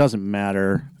 it doesn't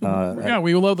matter. Yeah,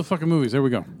 we love the fucking movies. There we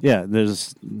go. Yeah,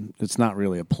 it's not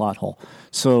really a plot hole.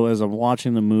 So, as I'm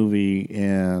watching the movie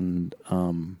and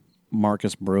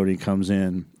Marcus Brody comes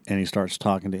in and he starts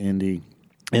talking to Indy,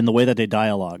 and the way that they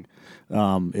dialogue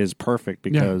is perfect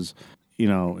because,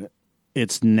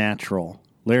 it's natural.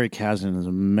 Larry Kasdan is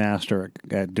a master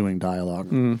at doing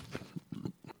dialogue,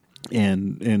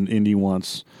 and Indy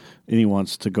wants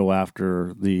to go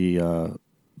after the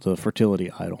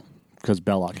fertility idol because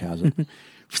Belloc has it.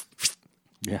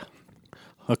 Yeah,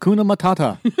 Hakuna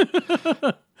Matata.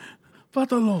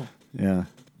 Patalo. Yeah.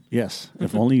 Yes.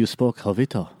 If only you spoke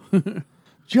Javito.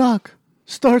 Jock,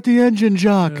 start the engine,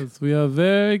 Jock. Yes, we are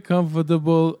very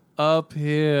comfortable up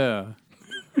here.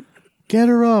 Get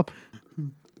her up.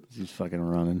 He's fucking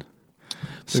running.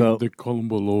 So they call him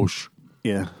Baloche.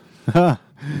 Yeah.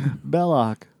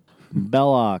 Belloc.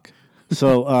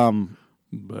 So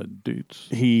bad dates.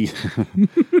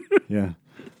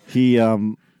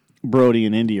 Brody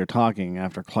and Indy are talking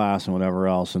after class and whatever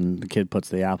else, and the kid puts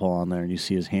the apple on there, and you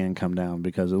see his hand come down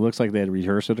because it looks like they had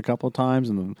rehearsed it a couple of times,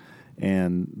 and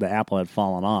the apple had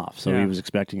fallen off, so he was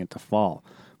expecting it to fall,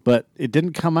 but it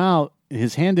didn't come out.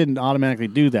 His hand didn't automatically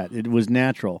do that. It was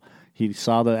natural. He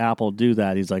saw the apple do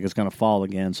that. He's like, it's going to fall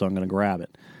again, so I'm going to grab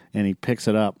it. And he picks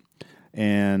it up.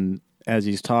 And as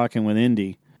he's talking with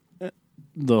Indy,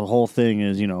 the whole thing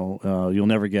is, you'll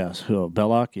never guess. Oh,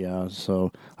 Belloc? Yeah.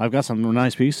 So I've got some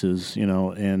nice pieces,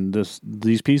 and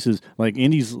these pieces, like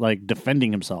Indy's like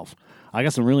defending himself. I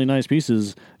got some really nice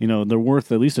pieces, they're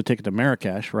worth at least a ticket to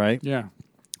Marrakesh, right? Yeah.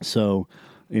 So...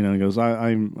 he goes,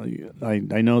 I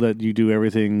know that you do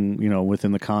everything,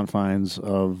 within the confines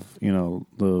of,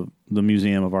 the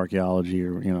Museum of Archaeology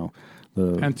or,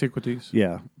 the antiquities.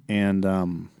 Yeah.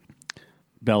 And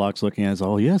Belloc's looking at it,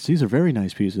 oh, yes, these are very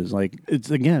nice pieces. Like, it's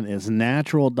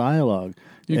natural dialogue.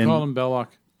 You call him Belloc?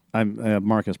 I'm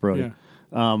Marcus Brody.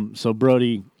 Yeah. So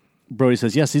Brody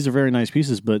says, yes, these are very nice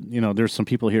pieces, but, there's some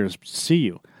people here to see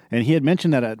you. And he had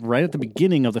mentioned that right at the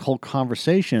beginning of the whole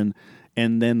conversation.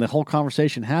 And then the whole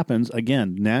conversation happens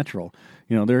again, natural.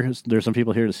 There's some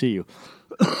people here to see you.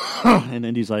 And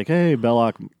Indy's like, "Hey,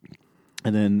 Belloc,"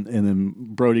 and then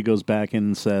Brody goes back in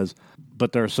and says,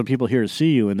 "But there are some people here to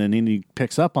see you." And then Indy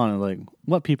picks up on it, like,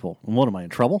 "What people? And what am I in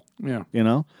trouble?" Yeah,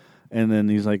 And then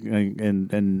he's like,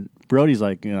 and Brody's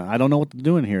like, I don't know what they're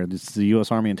doing here. This is the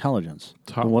U.S. Army intelligence.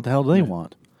 What the hell do they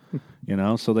want?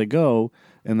 So they go,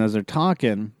 and as they're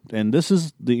talking, and this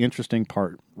is the interesting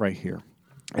part right here.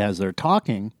 As they're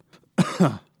talking,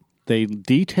 they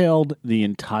detailed the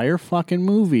entire fucking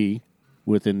movie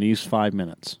within these 5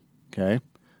 minutes. Okay?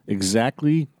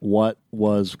 exactly what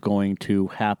was going to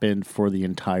happen for the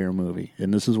entire movie.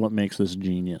 And this is what makes this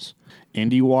genius.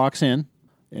 Indy walks in,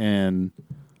 and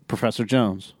Professor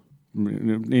Jones,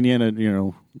 Indiana,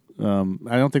 I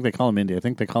don't think they call him Indy. I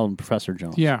think they call him Professor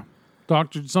Jones. Yeah.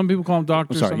 Doctor. Some people call him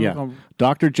Doctor. Some people call him...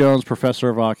 Dr. Jones, Professor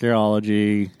of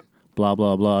Archaeology, blah,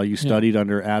 blah, blah. You studied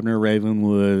under Abner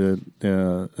Ravenwood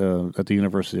at the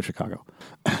University of Chicago.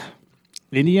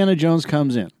 Indiana Jones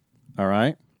comes in, all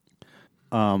right?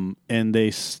 And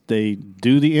they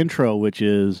do the intro, which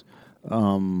is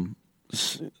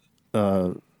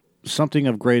something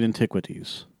of great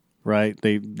antiquities, right?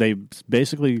 They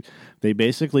basically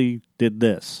did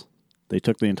this. They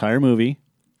took the entire movie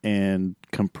and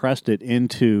compressed it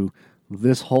into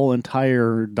this whole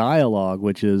entire dialogue,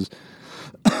 which is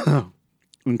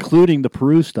including the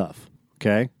Peru stuff,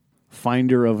 okay?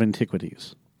 Finder of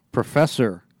antiquities.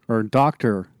 Professor or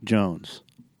Dr. Jones,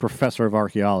 Professor of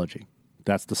Archaeology.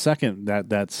 That's the second.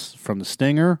 That's from the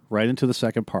stinger right into the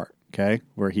second part, okay?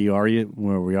 Where we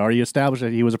already established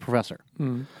that he was a professor.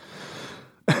 Mm.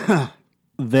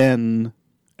 Then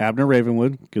Abner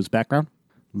Ravenwood gives background.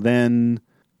 Then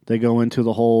they go into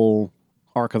the whole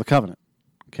Ark of the Covenant,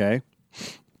 okay?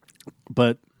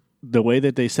 But the way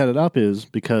that they set it up is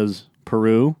because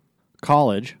Peru,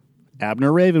 college,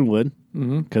 Abner Ravenwood,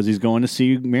 because he's going to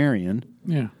see Marion.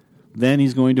 Yeah. Then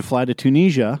he's going to fly to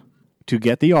Tunisia to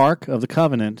get the Ark of the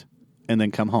Covenant and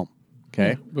then come home, okay?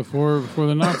 Yeah, before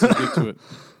the Nazis get to it.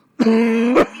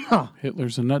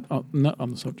 Hitler's a nut on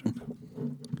the subject.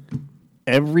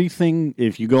 Everything,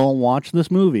 if you go and watch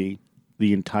this movie,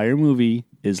 the entire movie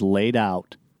is laid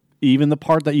out. Even the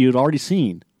part that you had already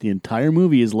seen, the entire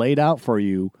movie is laid out for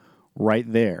you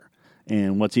right there.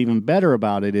 And what's even better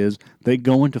about it is they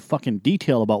go into fucking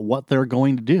detail about what they're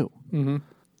going to do. Mm-hmm.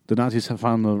 The Nazis have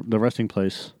found the resting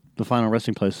place, the final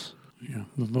resting place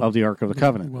of the Ark of the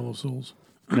Covenant. Well of Souls.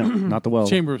 No, not the Well.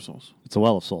 Chamber of Souls. It's a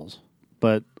Well of Souls.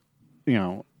 But,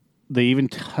 they even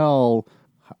tell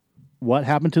what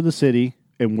happened to the city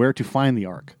and where to find the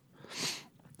Ark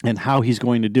and how he's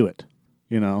going to do it.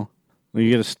 You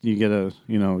get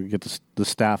the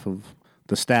staff of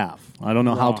the staff. I don't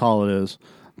know how tall it is,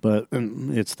 but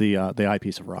it's the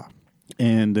eyepiece of Ra.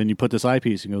 And then you put this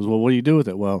eyepiece and goes, well, what do you do with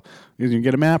it? Well, you can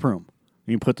get a map room.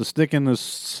 You put the stick in a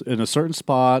certain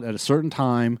spot at a certain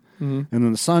time, and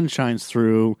then the sun shines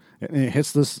through, and it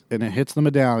hits the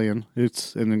medallion. And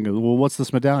then goes, well, what's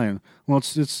this medallion? Well,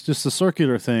 it's just a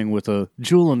circular thing with a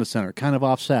jewel in the center, kind of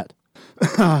offset.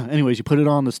 Anyways, you put it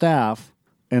on the staff,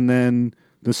 and then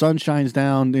the sun shines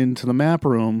down into the map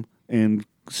room and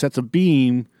sets a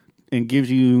beam and gives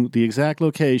you the exact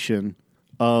location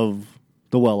of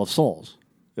the Well of Souls.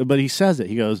 But he says it.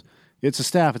 He goes, it's a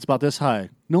staff. It's about this high.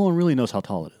 No one really knows how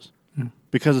tall it is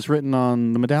because it's written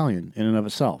on the medallion in and of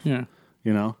itself. Yeah,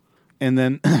 and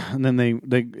then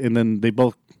they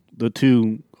both, the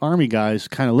two army guys,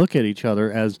 kind of look at each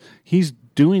other as he's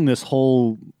doing this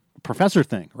whole professor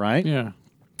thing, right? Yeah.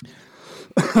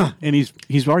 And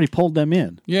he's already pulled them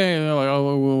in. Yeah, they're like,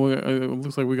 oh, well, it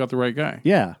looks like we got the right guy.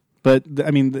 Yeah, but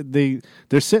I mean,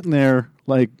 they're sitting there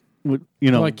like,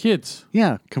 like kids.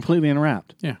 Yeah, completely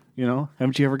enwrapped. Yeah.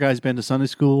 Haven't you ever guys been to Sunday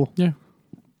school? Yeah.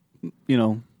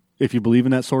 If you believe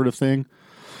in that sort of thing.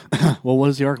 Well, what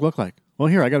does the Ark look like? Well,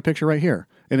 here, I got a picture right here.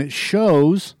 And it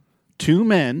shows two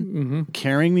men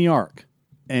carrying the Ark.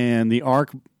 And the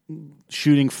Ark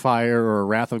shooting fire or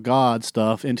Wrath of God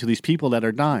stuff into these people that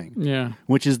are dying. Yeah.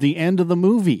 Which is the end of the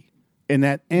movie. And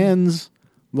that ends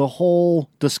the whole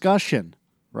discussion,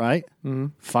 right? Mm-hmm.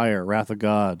 Fire, Wrath of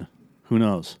God. Who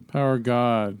knows? Power of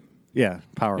God. Yeah,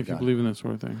 power of God. If you God. believe in that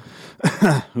sort of thing.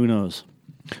 Who knows?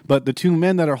 But the two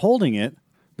men that are holding it,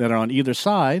 that are on either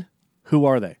side, who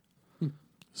are they?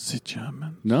 The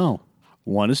German. No.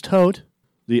 One is Todt.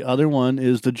 The other one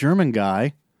is the German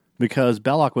guy because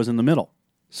Belloc was in the middle.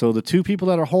 So the two people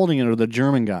that are holding it are the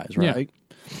German guys, right?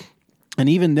 Yeah. And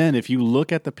even then, if you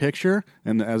look at the picture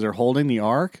and as they're holding the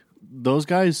Ark, those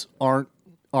guys are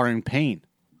in pain,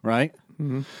 right?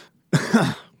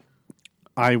 Mm-hmm.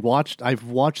 I've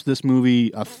watched this movie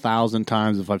 1,000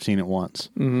 times if I've seen it once.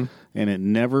 Mm-hmm. And it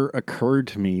never occurred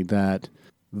to me that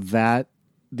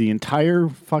the entire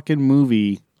fucking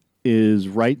movie is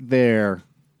right there.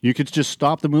 You could just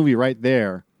stop the movie right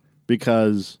there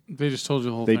because they just told you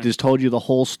the whole thing. They just told you the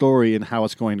whole story and how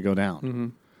it's going to go down. Mm-hmm.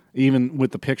 Even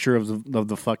with the picture of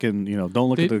the fucking, don't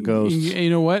look at the ghosts. You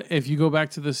know what? If you go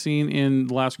back to the scene in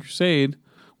The Last Crusade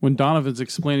when Donovan's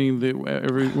explaining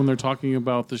when they're talking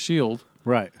about the shield.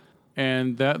 Right.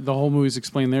 And that the whole movie's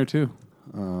explained there too.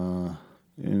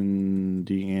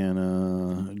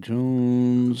 Indiana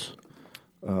Jones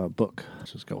book.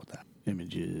 Let's just go with that.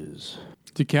 Images.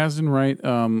 Did Kasdan write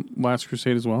Last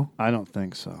Crusade as well? I don't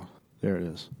think so. There it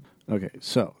is. Okay,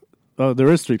 so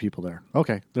there is 3 people there.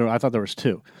 Okay, I thought there was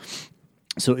 2.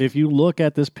 So if you look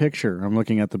at this picture, I'm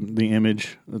looking at the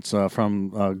image. It's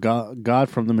from God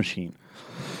from the Machine.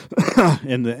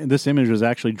 And this image was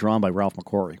actually drawn by Ralph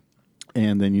McQuarrie.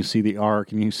 And then you see the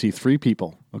ark, and you see 3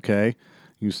 people, okay?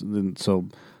 So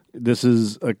this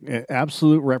is an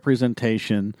absolute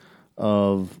representation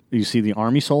of, you see the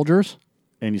army soldiers,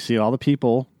 and you see all the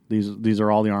people. These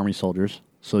are all the army soldiers.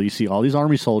 So you see all these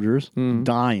army soldiers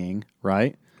dying,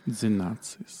 right? The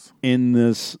Nazis. In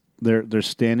this, they're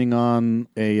standing on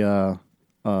a,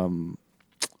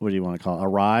 what do you want to call it? A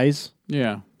rise?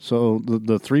 Yeah. So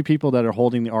the 3 people that are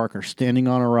holding the ark are standing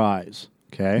on a rise,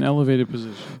 okay? An elevated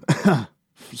position.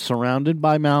 Surrounded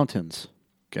by mountains,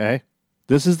 okay?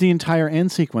 This is the entire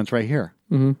end sequence right here.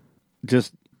 Mm-hmm.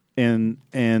 Just, and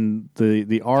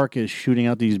the ark is shooting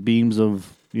out these beams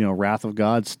of, Wrath of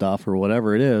God stuff or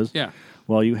whatever it is. Yeah.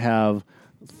 Well, you have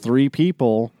 3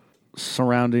 people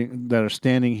that are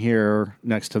standing here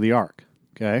next to the ark,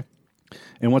 okay?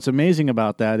 And what's amazing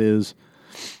about that is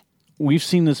we've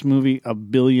seen this movie a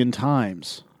billion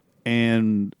times,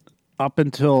 and up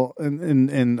until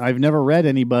and I've never read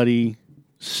anybody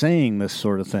saying this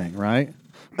sort of thing, right?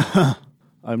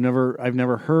 I've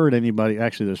never heard anybody.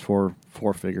 Actually, there's four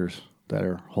figures that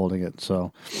are holding it,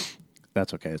 so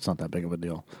that's okay. It's not that big of a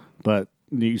deal. But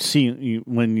you see,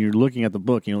 when you're looking at the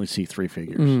book, you only see 3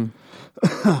 figures.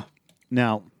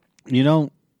 Now, you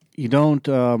don't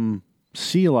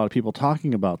see a lot of people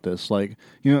talking about this, like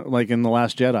in The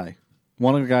Last Jedi.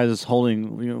 One of the guys is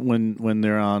holding when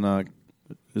they're on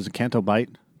is it Canto Bight?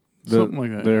 Something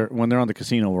like that. When they're on the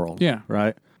Casino World. Yeah.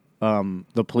 Right?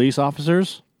 The police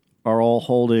officers are all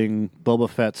holding Boba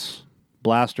Fett's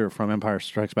blaster from Empire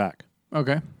Strikes Back.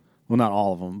 Okay. Well, not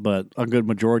all of them, but a good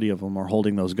majority of them are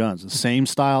holding those guns. The same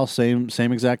style, same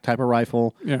exact type of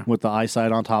rifle, yeah, with the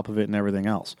eyesight on top of it and everything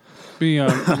else. Be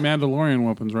Mandalorian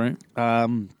weapons, right?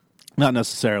 Not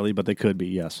necessarily, but they could be,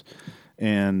 yes.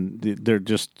 And they're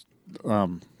just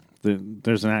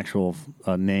there's an actual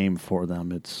name for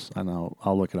them. I know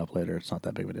I'll look it up later. It's not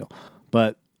that big of a deal.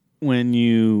 But when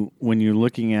you're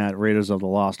looking at Raiders of the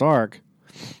Lost Ark,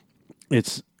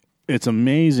 it's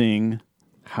amazing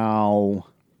how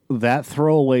that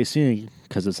throwaway scene,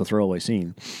 because it's a throwaway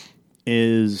scene,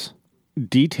 is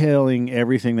detailing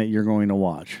everything that you're going to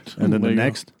watch. And then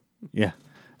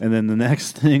and then the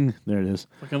next thing, there it is.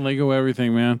 Fucking Lego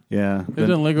everything, man. Yeah. They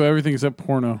didn't Lego everything except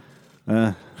porno.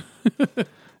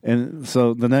 And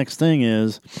so the next thing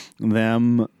is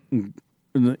them,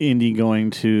 Indy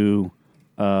going to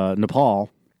Nepal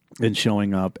and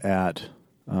showing up at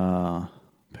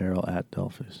Peril at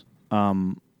Delphis.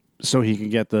 So he can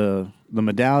get the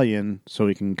medallion so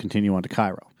he can continue on to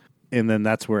Cairo. And then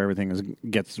that's where everything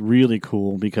gets really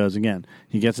cool because, again,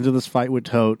 he gets into this fight with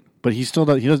Tote, but he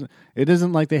doesn't, it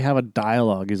isn't like they have a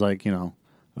dialogue. He's like,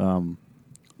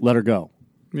 let her go.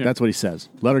 Yeah. That's what he says.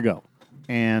 Let her go.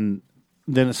 And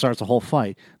then it starts a whole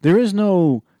fight. There is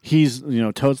no,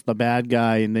 Tote's the bad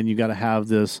guy, and then you got to have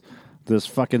this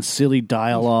fucking silly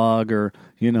dialogue or,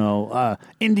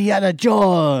 Indiana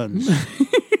Jones.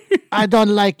 I don't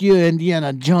like you,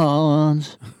 Indiana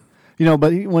Jones.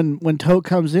 But when Tote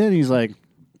comes in, he's like,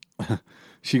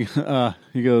 he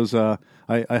goes, I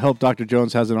hope Dr.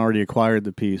 Jones hasn't already acquired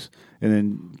the piece. And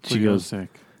then she goes, sick.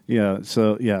 Yeah,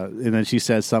 so, yeah. And then she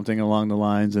says something along the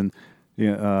lines, and,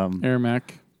 Ermac.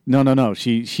 No.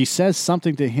 She says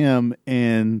something to him,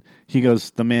 and he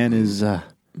goes, the man is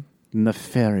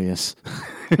nefarious.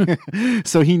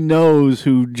 So he knows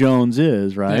who Jones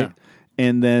is, right? Yeah.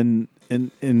 And then,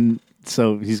 and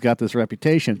so he's got this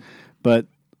reputation, but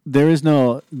it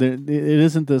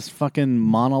isn't this fucking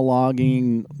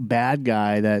monologuing bad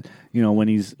guy that, when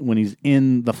he's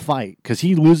in the fight, because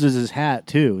he loses his hat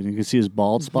too, and you can see his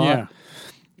bald spot. Yeah.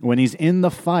 When he's in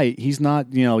the fight, he's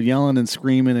not, yelling and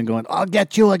screaming and going, "I'll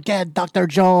get you again, Dr.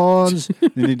 Jones."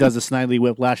 And he does a snidely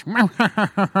whiplash.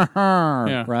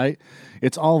 Yeah. Right?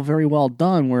 It's all very well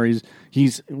done where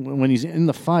when he's in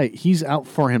the fight, he's out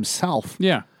for himself.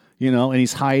 Yeah. And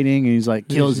he's hiding, and he's like,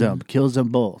 kills them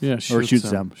both. Yeah, or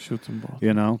shoots them. Shoots them both.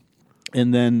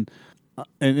 And then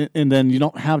and then you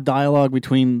don't have dialogue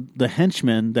between the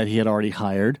henchmen that he had already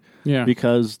hired. Yeah.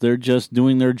 Because they're just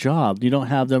doing their job. You don't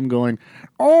have them going,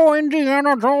 "Oh,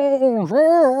 Indiana Jones,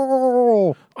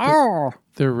 oh."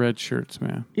 They're red shirts,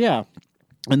 man. Yeah.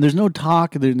 And there's no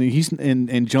talk.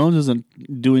 And Jones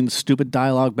isn't doing stupid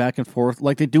dialogue back and forth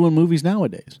like they do in movies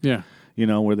nowadays. Yeah.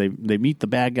 Where they meet the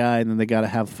bad guy and then they got to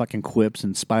have fucking quips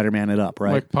and Spider-Man it up,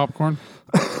 right? Like popcorn?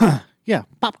 Yeah,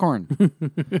 popcorn.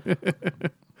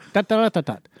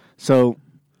 So,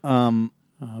 I'll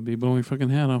be blowing fucking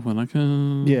hat off when I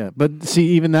come. yeah, but see,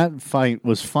 even that fight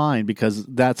was fine because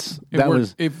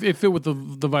It fit with the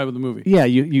vibe of the movie. Yeah,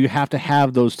 you have to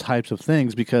have those types of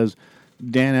things because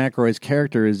Dan Aykroyd's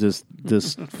character is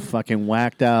this fucking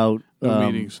whacked out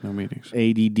No meetings.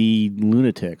 ADD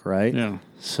lunatic, right? Yeah.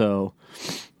 So,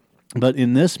 but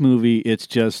in this movie,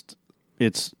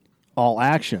 it's all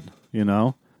action,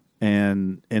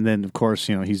 and then of course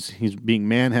he's being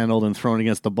manhandled and thrown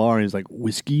against the bar, and he's like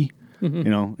whiskey,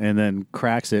 and then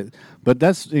cracks it. But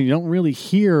you don't really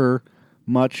hear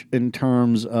much in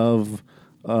terms of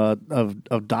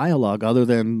dialogue other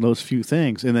than those few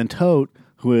things, and then Tote,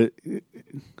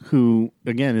 who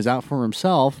again is out for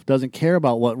himself, doesn't care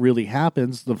about what really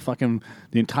happens. The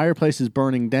entire place is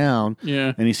burning down.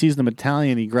 Yeah. And he sees the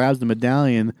medallion, he grabs the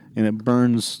medallion and it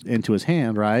burns into his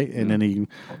hand, right? And then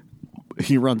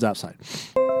he runs outside.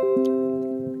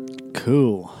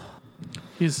 Cool.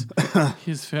 He's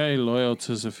very loyal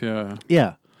to Zafira.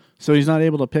 Yeah. So he's not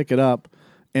able to pick it up,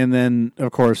 and then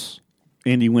of course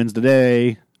Indy wins the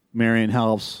day, Marion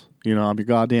helps. I'm your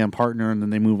goddamn partner, and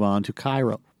then they move on to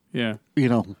Cairo. Yeah.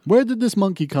 Where did this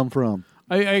monkey come from?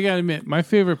 I gotta admit, my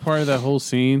favorite part of that whole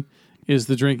scene is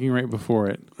the drinking right before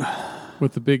it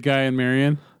with the big guy and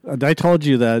Marion. I told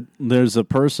you that there's a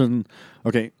person.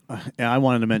 Okay, I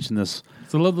wanted to mention this.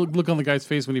 It's a look on the guy's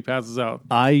face when he passes out.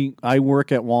 I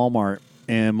work at Walmart,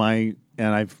 and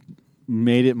I've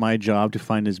made it my job to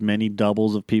find as many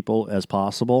doubles of people as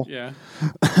possible. Yeah.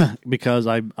 Because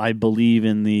I believe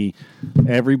in the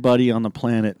everybody on the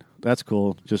planet. That's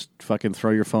cool. Just fucking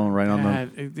throw your phone right on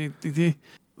the.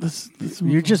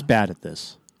 You're just bad at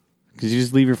this because you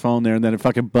just leave your phone there and then it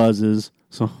fucking buzzes.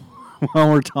 So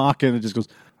while we're talking, it just goes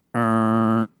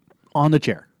on the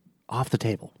chair, off the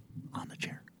table, on the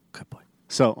chair. Good boy.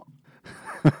 So.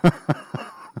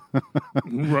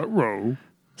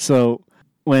 So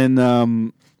when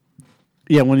I'm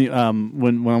working at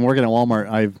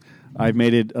Walmart, I've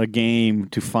made it a game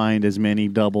to find as many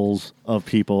doubles of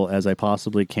people as I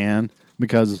possibly can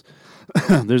because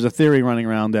there's a theory running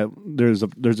around that there's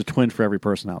a twin for every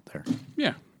person out there.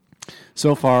 Yeah.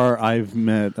 So far, I've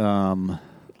met a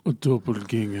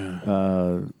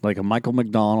doppelganger, like a Michael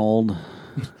McDonald.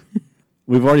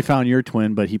 We've already found your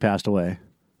twin, but he passed away,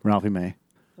 Ralphie May.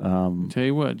 Tell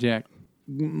you what, Jack.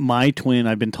 My twin,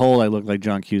 I've been told I look like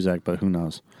John Cusack, but who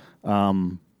knows? I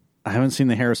haven't seen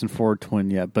the Harrison Ford twin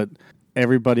yet, but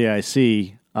everybody I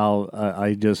see, I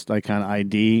kind of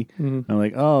ID. Mm-hmm. I'm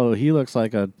like, oh, he looks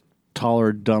like a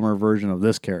taller, dumber version of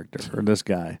this character or this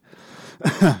guy.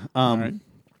 All right.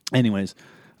 Anyways,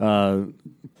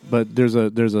 but there's a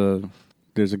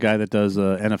guy that does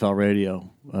NFL radio,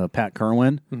 Pat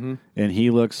Kerwin, Mm-hmm. and he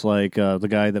looks like the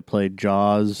guy that played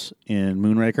Jaws in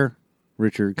Moonraker,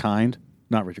 Richard Kind.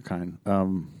 Not Richard Kind.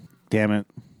 Damn it.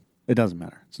 It doesn't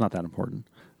matter. It's not that important.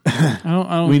 I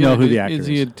don't we get know it. who the actor is. Is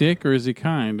he a dick or is he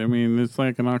kind? I mean, it's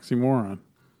like an oxymoron.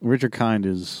 Richard Kind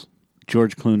is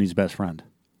George Clooney's best friend.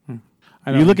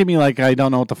 I know. You look at me like I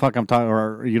don't know what the fuck I'm talking,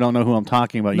 or you don't know who I'm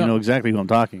talking about. No. You know exactly who I'm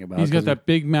talking about. He's got that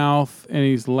big mouth and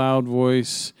he's loud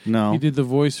voice. No. He did the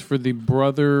voice for the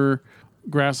brother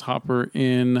Grasshopper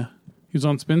he was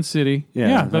on Spin City.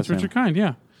 Yeah, that's Richard him. Kind,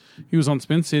 yeah. He was on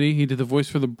Spin City. He did the voice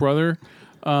for the brother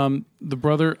of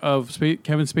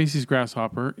Kevin Spacey's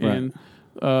Grasshopper in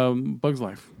Bug's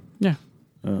Life. Yeah.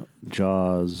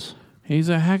 Jaws. He's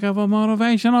a heck of a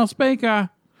motivational speaker.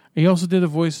 He also did a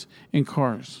voice in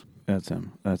Cars. That's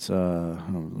him. That's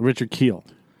Richard Kiel.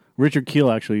 Richard Kiel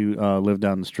actually lived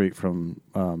down the street from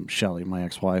Shelley, my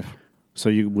ex-wife. So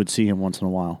you would see him once in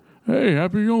a while. Hey,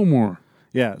 Happy Gilmore.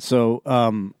 Yeah. So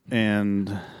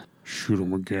and Shooter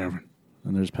McGavin.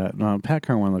 And there's Pat. No, Pat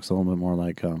Kerwin looks a little bit more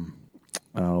like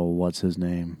what's his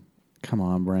name? Come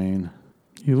on, brain.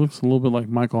 He looks a little bit like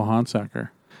Michael Hunsaker.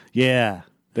 Yeah.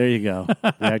 There you go.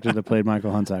 The actor that played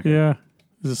Michael Hunsaker. Yeah.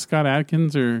 Is it Scott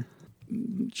Adkins or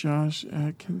Josh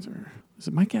Adkins or is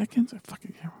it Mike Adkins? I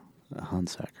fucking can't remember.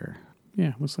 Hunsaker.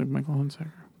 Yeah, looks like Michael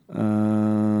Hunsaker.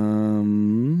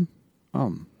 Come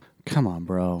on,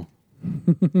 bro.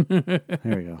 Here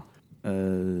we go.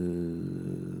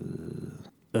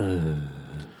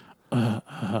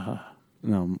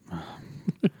 No.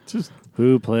 Just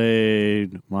who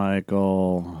played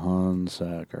Michael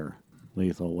Hunsaker?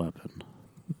 Lethal Weapon.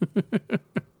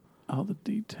 All the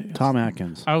details. Tom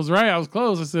Atkins. I was right. I was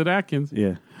close. I said Atkins.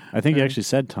 Yeah. I think he actually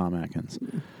said Tom Atkins.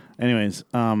 Anyways,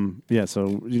 yeah,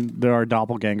 so there are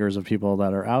doppelgangers of people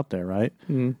that are out there, right?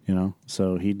 Mm-hmm.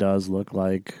 So he does look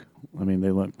like,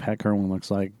 Pat Kerwin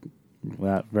looks like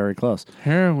that very close.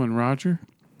 Heroin, Roger.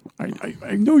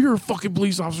 I know you're a fucking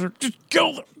police officer. Just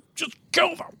kill them. Just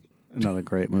kill them. Another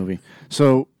great movie.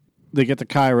 So they get to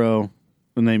Cairo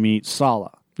and they meet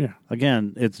Sallah. Yeah.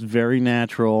 Again, it's very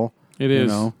natural. It is. You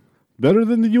know, better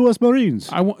than the U.S. Marines.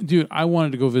 I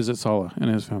wanted to go visit Sallah and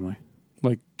his family.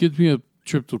 Like, give me a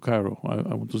trip to Cairo.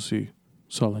 I want to see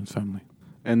Sallah and family.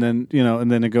 And then,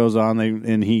 it goes on.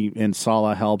 And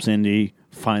Sallah helps Indy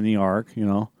find the Ark.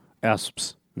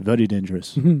 Asps, very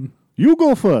dangerous. You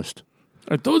go first.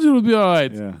 I told you it would be all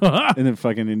right. Yeah. And then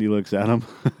fucking Indy looks at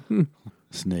him.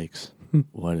 Snakes.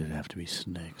 Why did it have to be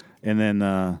snakes? And then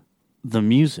the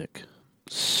music,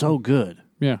 so good.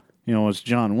 Yeah. It's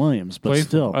John Williams, but playful.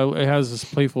 still. It has this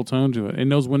playful tone to it. It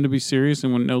knows when to be serious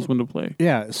and when it knows when to play.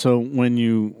 Yeah, so when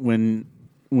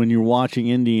you're watching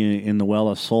Indy in the Well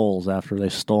of Souls after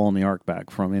they've stolen the Ark back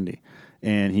from Indy,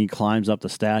 and he climbs up the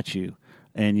statue,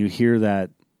 and you hear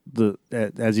that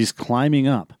as he's climbing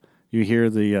up, you hear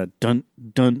the dun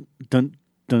dun dun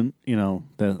dun,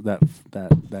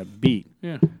 that beat.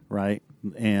 Yeah. Right?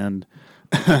 And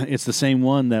it's the same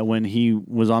one that when he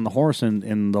was on the horse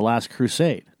in the Last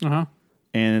Crusade. Uh-huh.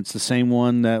 And it's the same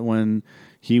one that when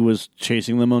he was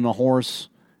chasing them on a horse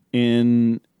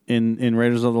in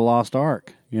Raiders of the Lost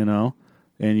Ark, And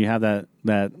you have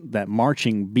that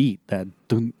marching beat, that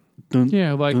dun dun.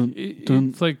 Yeah, like dun,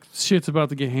 it's like shit's about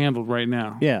to get handled right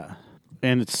now. Yeah.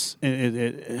 And it's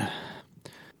the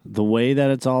way that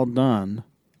it's all done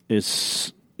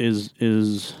is there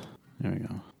we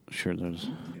go. Sure, there's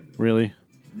really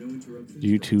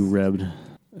YouTube rebbed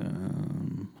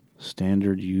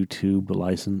standard YouTube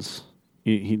license.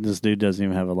 This dude doesn't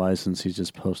even have a license. He's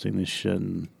just posting this shit,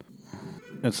 and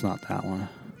it's not that one.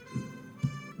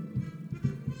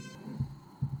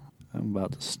 I'm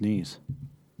about to sneeze.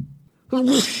 Can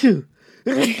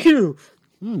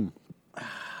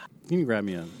you grab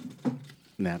me a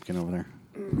napkin over there?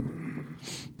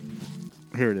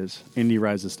 Here it is. Indy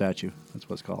Rides the Statue. That's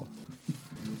what it's called.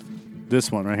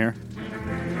 This one right here.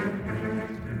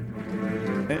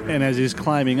 And as he's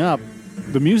climbing up,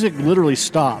 the music literally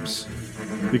stops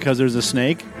because there's a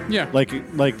snake. Yeah.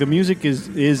 Like the music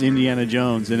is Indiana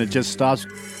Jones, and it just stops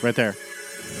right there.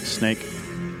 Snake.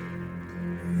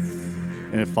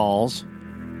 And it falls.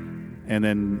 And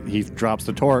then he drops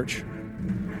the torch.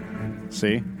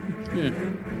 See? Yeah.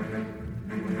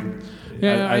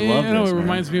 Yeah, I love this. It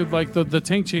reminds me of like the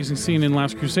tank chasing scene in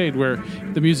Last Crusade where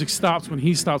the music stops when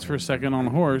he stops for a second on a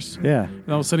horse. Yeah. And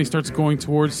all of a sudden he starts going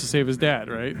towards to save his dad,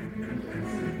 right?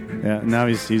 Yeah. Now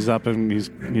he's up and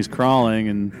he's crawling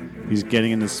and he's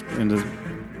getting into.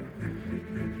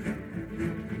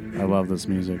 I love this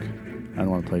music. I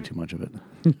don't want to play too much of it.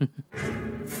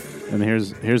 And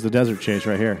here's the desert chase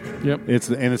right here. Yep. It's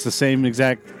the same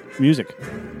exact music.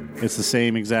 It's the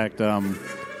same exact. See?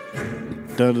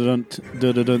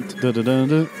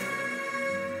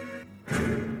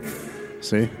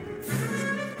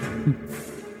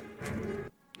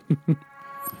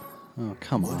 Oh,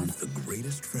 come on. The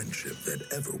greatest friendship that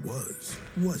ever was,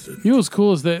 wasn't. You know what's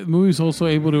cool is that the movie's also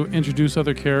able to introduce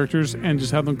other characters and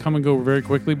just have them come and go very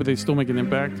quickly, but they still make an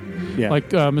impact. Yeah. Like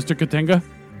Mr. Katenga,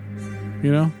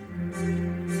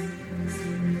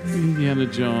 Indiana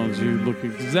Jones, you look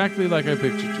exactly like I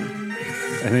pictured you.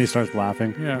 And then he starts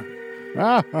laughing. Yeah.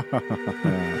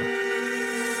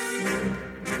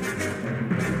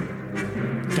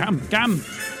 Come.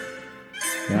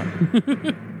 Yeah.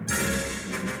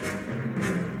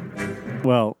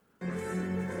 Well,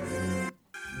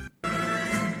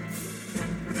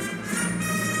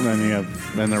 then they're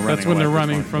running. That's when they're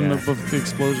running from yeah. the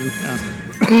explosion.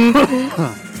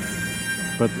 Yeah.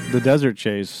 But the desert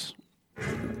chase.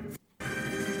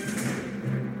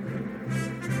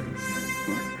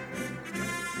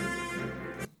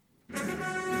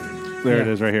 There it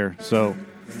is right here. So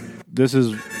this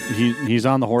is he's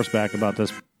on the horseback about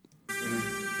this.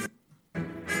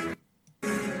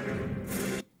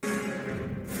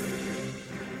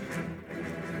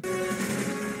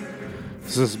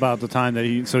 This is about the time that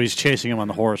he's chasing him on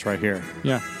the horse right here.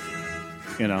 Yeah.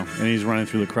 And he's running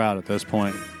through the crowd at this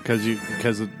point because you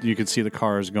could see the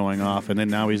cars going off, and then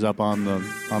now he's up on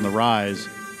the rise,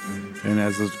 and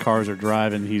as those cars are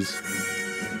driving, he's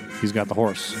got the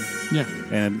horse. Yeah.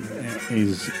 And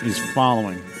he's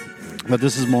following. But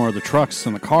this is more of the trucks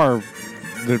and the car.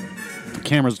 The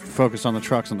camera's focused on the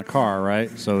trucks and the car,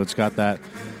 right? So it's got that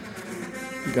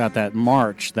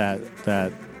march,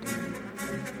 that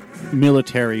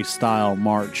military style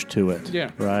march to it.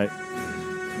 Yeah. Right?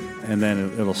 And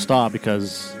then it'll stop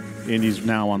because Indy's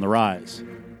now on the rise.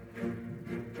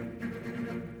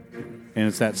 And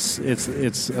it's a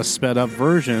sped up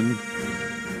version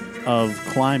of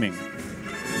climbing.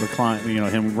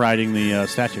 Him riding the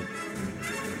statue.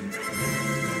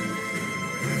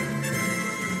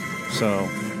 So,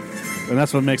 and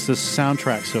that's what makes this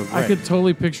soundtrack so great. I could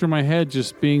totally picture my head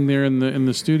just being there in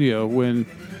the studio when,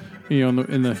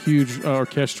 in the huge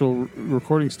orchestral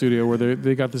recording studio where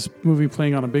they got this movie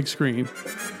playing on a big screen,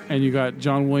 and you got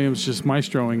John Williams just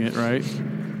maestroing it right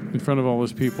in front of all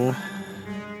those people,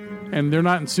 and they're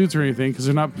not in suits or anything because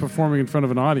they're not performing in front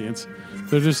of an audience.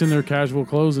 They're just in their casual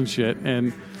clothes and shit,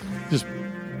 and just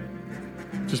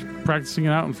practicing it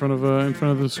out in front of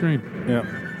the screen. Yeah.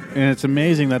 And it's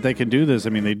amazing that they can do this. I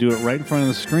mean, they do it right in front of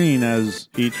the screen as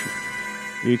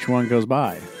each one goes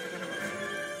by.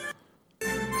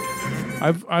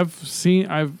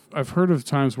 I've heard of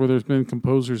times where there's been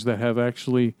composers that have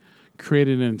actually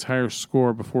created an entire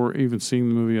score before even seeing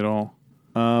the movie at all.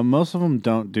 Most of them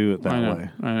don't do it that way.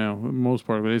 I know. Most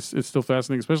part of it, it's still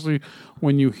fascinating, especially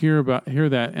when you hear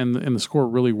that and the score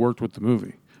really worked with the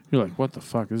movie. You're like, what the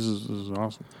fuck? This is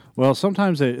awesome. Well,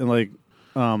 sometimes they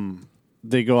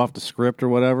they go off the script or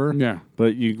whatever. Yeah.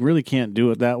 But you really can't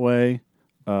do it that way.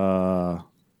 The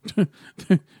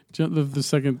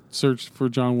second search for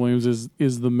John Williams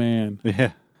is the man.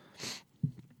 Yeah.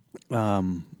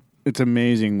 It's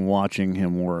amazing watching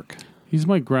him work. He's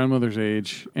my grandmother's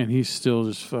age, and he's still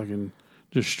just fucking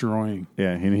destroying.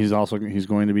 Yeah, and he's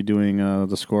going to be doing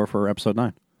the score for Episode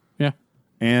 9. Yeah.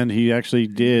 And he actually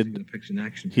did.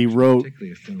 He wrote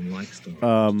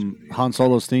Han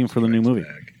Solo's theme for the new movie.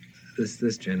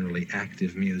 This generally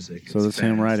active music. So that's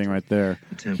him writing right there.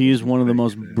 He is one of the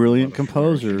most brilliant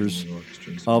composers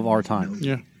of our time.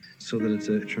 Yeah. So that it's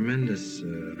a tremendous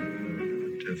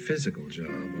physical job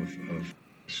of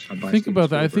think about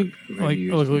that. I think like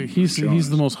he's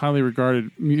the most highly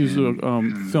regarded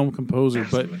film composer,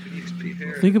 but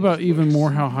think about even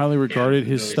more how highly regarded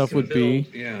his stuff would be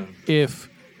if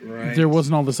there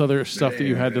wasn't all this other stuff that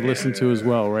you had to listen to as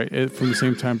well, right? From the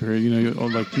same time period,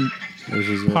 like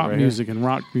pop music and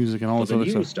rock music and all this other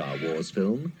stuff. For the new Star Wars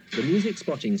film, the music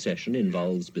spotting session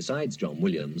involves, besides John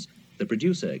Williams, the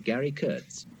producer Gary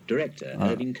Kurtz, director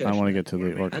Irving Kershner, I want to get to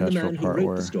the orchestral and the man who part wrote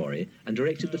where the story and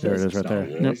directed the there first it is right Star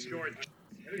there. Wars.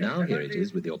 Now here it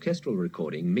is with the orchestral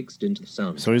recording mixed into the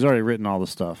sound. So he's already written all the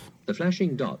stuff. The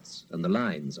flashing dots and the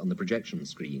lines on the projection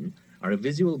screen are a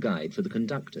visual guide for the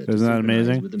conductor. Isn't that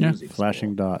amazing? With the music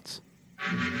flashing dots.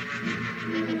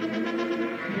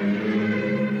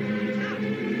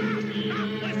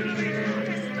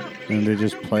 And they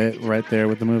just play it right there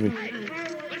with the movie.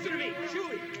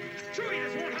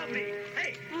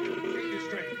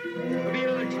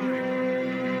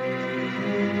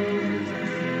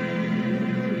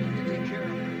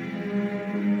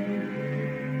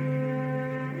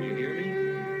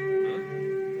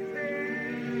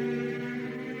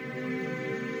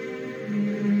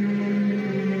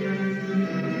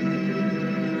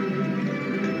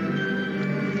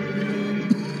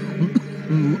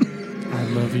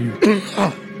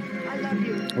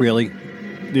 Really?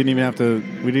 We didn't even have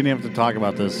to talk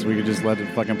about this. We could just let it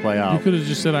fucking play out. You could have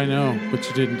just said I know, but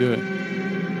you didn't do it.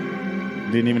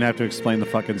 Didn't even have to explain the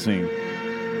fucking scene.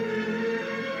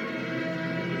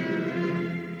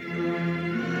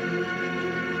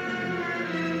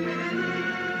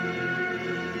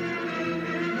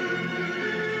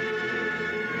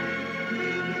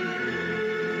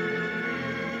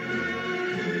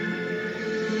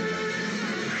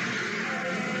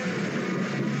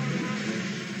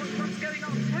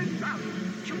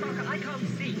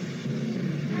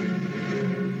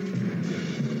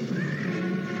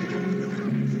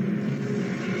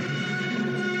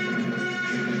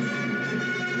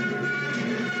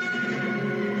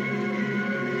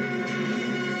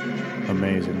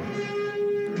 Amazing.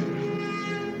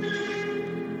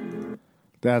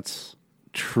 That's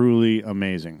truly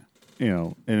amazing.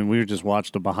 And we just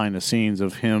watched the behind the scenes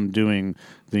of him doing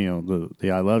the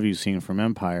I Love You scene from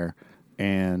Empire,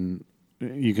 and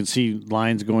you can see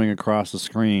lines going across the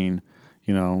screen,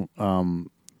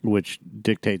 which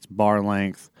dictates bar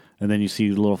length, and then you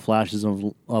see little flashes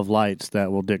of lights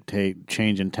that will dictate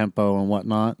change in tempo and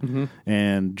whatnot. Mm-hmm.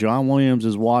 And John Williams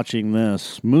is watching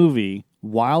this movie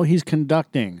while he's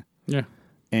conducting. Yeah.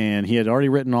 And he had already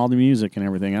written all the music and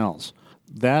everything else.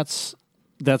 That's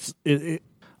it.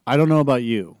 I don't know about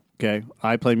you, okay?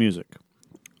 I play music.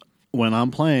 When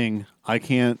I'm playing, I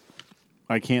can't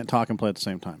talk and play at the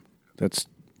same time. That's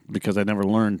because I never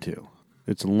learned to.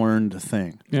 It's a learned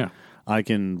thing. Yeah. I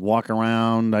can walk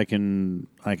around, I can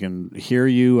hear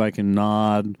you, I can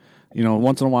nod.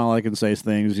 Once in a while I can say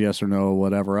things, yes or no,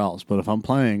 whatever else. But if I'm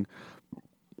playing,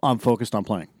 I'm focused on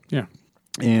playing. Yeah.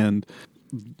 And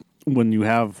when you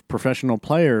have professional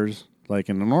players, like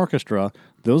in an orchestra,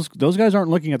 those guys aren't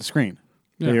looking at the screen.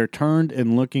 Yeah. They are turned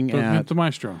and looking at the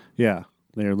maestro. Yeah.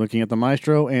 They're looking at the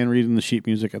maestro and reading the sheet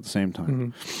music at the same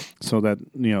time. So that,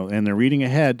 and they're reading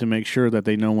ahead to make sure that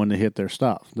they know when to hit their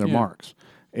stuff, their marks.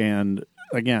 And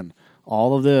again,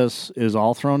 all of this is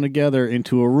all thrown together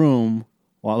into a room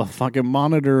while the fucking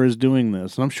monitor is doing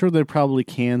this. And I'm sure they probably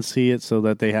can see it so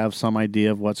that they have some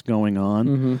idea of what's going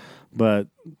on. But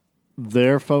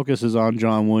their focus is on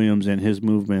John Williams and his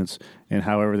movements and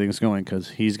how everything's going, because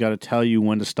he's got to tell you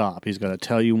when to stop. He's got to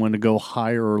tell you when to go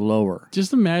higher or lower.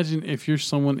 Just imagine if you're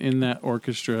someone in that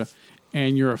orchestra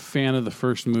and you're a fan of the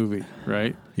first movie,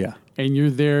 right? Yeah. And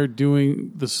you're there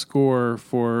doing the score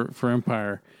for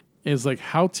Empire. It's like,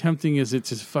 how tempting is it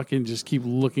to fucking just keep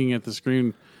looking at the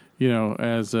screen,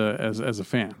 as a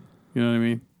fan? You know what I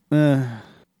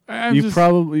mean?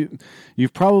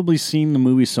 You've probably seen the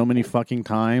movie so many fucking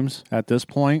times at this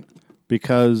point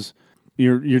because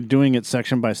you're doing it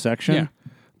section by section. Yeah.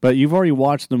 But you've already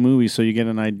watched the movie, so you get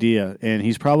an idea. And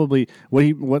he's probably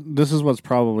this is what's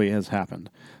probably has happened.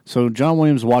 So John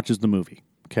Williams watches the movie.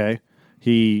 Okay,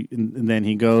 and then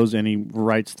he goes and he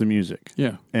writes the music.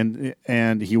 Yeah,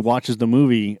 and he watches the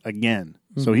movie again.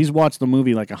 So he's watched the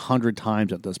movie like 100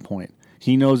 times at this point.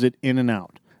 He knows it in and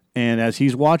out. And as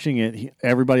he's watching it,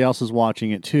 everybody else is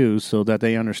watching it too, so that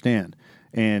they understand.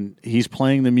 And he's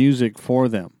playing the music for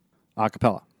them, a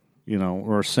cappella,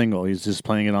 or single. He's just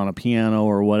playing it on a piano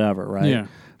or whatever, right? Yeah.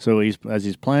 So as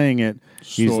he's playing it,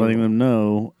 he's letting them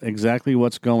know exactly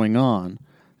what's going on,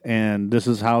 and this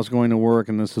is how it's going to work,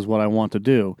 and this is what I want to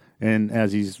do. And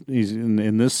as he's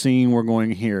in this scene, we're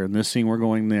going here. In this scene, we're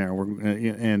going there.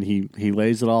 And he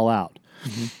lays it all out,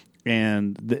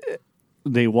 and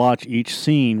they watch each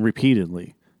scene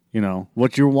repeatedly.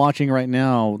 What you're watching right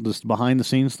now, this behind the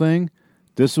scenes thing,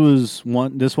 this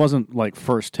wasn't like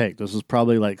first take. This was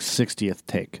probably like 60th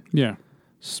take. Yeah.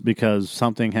 Because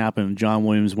something happened. John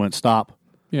Williams went, stop.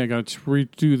 Yeah, got to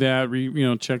redo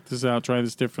that, check this out, try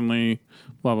this differently,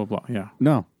 blah, blah, blah. Yeah.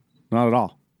 No, not at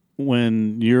all.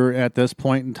 When you're at this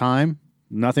point in time,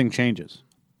 nothing changes.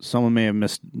 Someone may have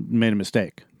made a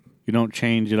mistake. You don't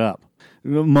change it up.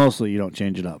 Mostly you don't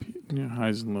change it up. Yeah,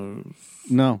 highs and lows.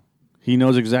 No. He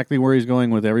knows exactly where he's going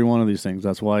with every one of these things.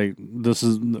 That's why this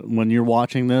is, when you're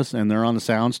watching this and they're on the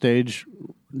sound stage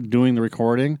doing the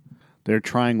recording, they're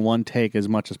trying one take as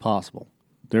much as possible.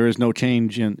 There is no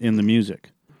change in the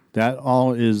music. That's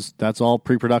all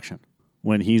pre-production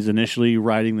when he's initially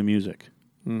writing the music.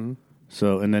 Mm-hmm.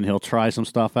 So, and then he'll try some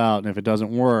stuff out, and if it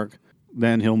doesn't work,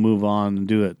 then he'll move on and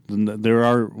do it.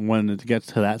 When it gets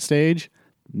to that stage,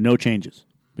 no changes,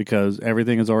 because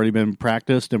everything has already been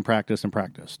practiced and practiced and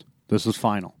practiced. This is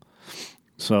final.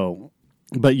 So,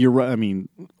 but you're right. I mean,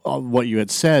 what you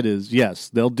had said is, yes,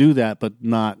 they'll do that, but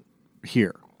not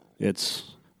here. It's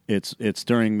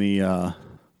during the,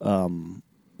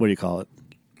 what do you call it?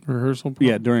 Rehearsal?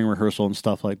 Yeah, during rehearsal and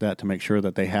stuff like that, to make sure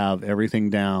that they have everything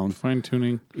down.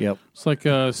 Fine-tuning. Yep. It's like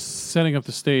setting up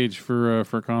the stage for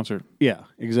a concert. Yeah,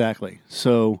 exactly.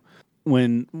 So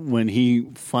when he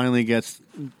finally gets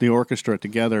the orchestra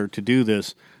together to do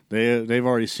this, they've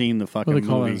already seen the fucking movie.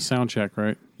 What they call it, a sound check,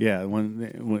 right? Yeah,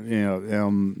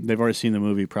 they've already seen the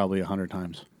movie probably 100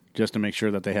 times, just to make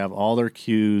sure that they have all their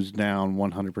cues down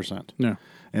 100%. Yeah.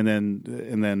 And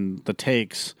then the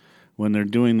takes, when they're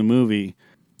doing the movie,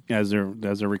 as they're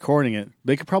recording it,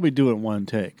 they could probably do it in one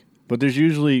take. But there's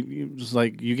usually just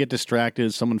like you get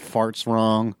distracted, someone farts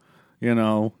wrong,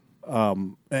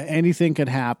 anything could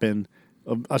happen.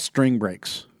 A string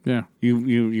breaks. Yeah.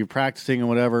 You're practicing and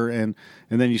whatever, and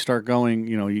then you start going,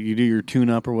 you do your tune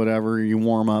up or whatever, you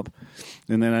warm up,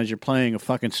 and then as you're playing, a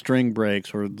fucking string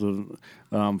breaks, or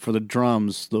for the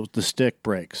drums, the stick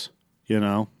breaks,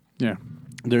 Yeah.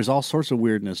 There's all sorts of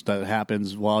weirdness that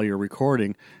happens while you're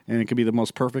recording, and it could be the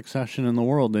most perfect session in the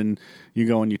world. And you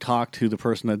go and you talk to the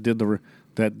person that did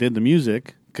the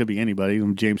music. Could be anybody,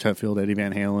 James Hetfield, Eddie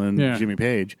Van Halen, Jimmy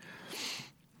Page,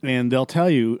 and they'll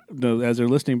tell you as they're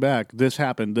listening back, this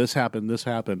happened, this happened, this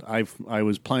happened. I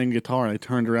was playing guitar and I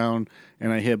turned around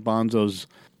and I hit Bonzo's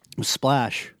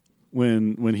splash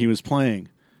when he was playing,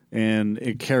 and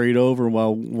it carried over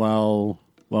while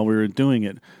we were doing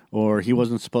it. Or he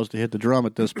wasn't supposed to hit the drum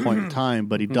at this point in time,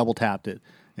 but he double tapped it,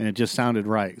 and it just sounded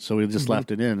right. So we just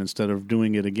left it in instead of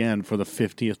doing it again for the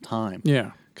 50th time.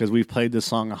 Yeah. Because we've played this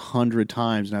song 100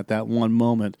 times, and at that one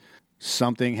moment,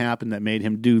 something happened that made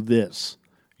him do this,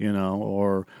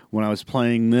 or when I was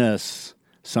playing this,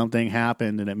 something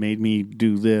happened and it made me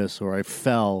do this, or I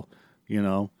fell,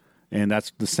 and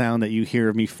that's the sound that you hear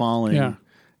of me falling. Yeah.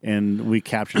 And we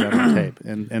capture that on tape,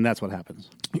 and that's what happens.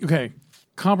 Okay.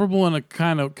 Comparable in a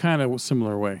kind of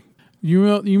similar way.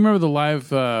 You remember the live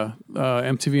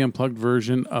MTV Unplugged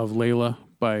version of Layla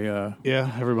by?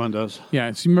 Yeah, everyone does.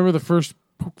 Yeah, so you remember the first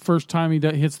first time he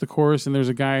hits the chorus, and there's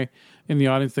a guy in the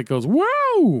audience that goes,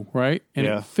 "Whoa!" Right, and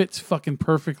it fits fucking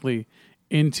perfectly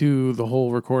into the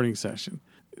whole recording session.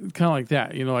 Kind of like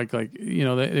that, like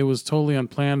that it was totally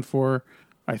unplanned for,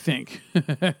 I think.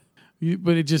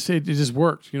 But it just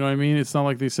worked. You know what I mean? It's not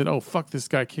like they said, "Oh, fuck this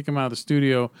guy, kick him out of the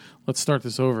studio. Let's start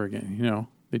this over again."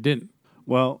 They didn't.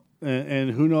 Well,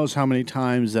 and who knows how many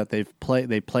times that they played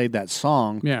that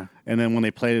song. Yeah. And then when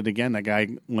they played it again, that guy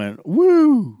went,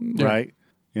 "Woo!" Yeah. Right?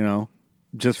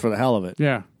 Just for the hell of it.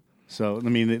 Yeah. So I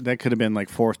mean, that could have been like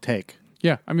fourth take.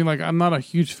 Yeah. I mean, I'm not a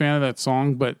huge fan of that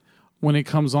song, but when it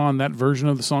comes on, that version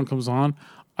of the song comes on,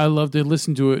 I love to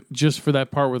listen to it just for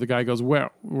that part where the guy goes, "Well,"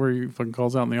 where he fucking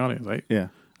calls out in the audience. Right? Yeah.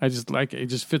 I just like it. It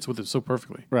just fits with it so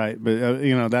perfectly. Right. But,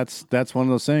 that's one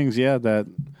of those things, that,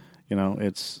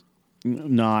 it's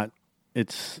not,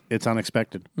 it's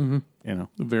unexpected,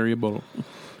 Variable.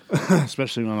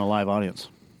 especially on a live audience.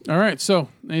 All right. So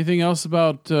anything else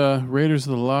about Raiders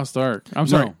of the Lost Ark? I'm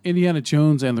sorry, No. Indiana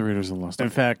Jones and the Raiders of the Lost Ark.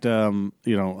 In fact,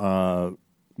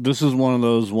 this is one of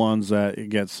those ones that it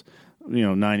gets,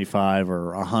 95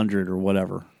 or 100 or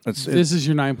whatever. This is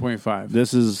your 9.5.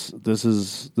 This is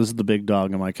the big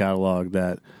dog in my catalog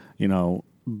that,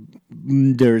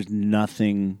 there's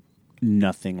nothing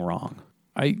wrong.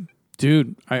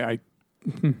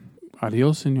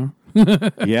 Adios, senor.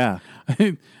 Yeah.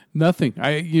 Nothing.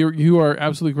 You are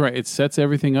absolutely right. It sets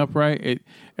everything up right.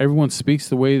 Everyone speaks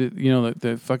the way that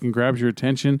that fucking grabs your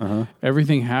attention. Uh-huh.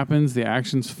 Everything happens. The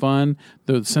action's fun.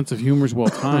 The sense of humor is well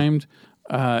timed.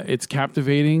 It's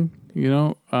captivating.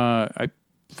 Yeah.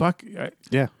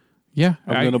 Yeah.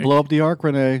 I'm gonna blow up the Ark,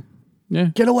 Renee. Yeah.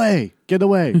 Get away.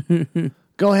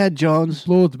 Go ahead, Jones.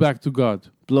 Blow it back to God.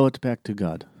 Blow it back to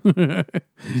God.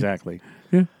 Exactly.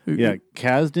 Yeah. Yeah.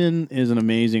 Kasdan is an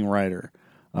amazing writer.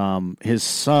 His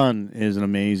son is an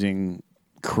amazing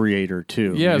creator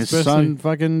too. Yeah, his son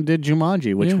fucking did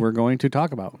Jumanji, which we're going to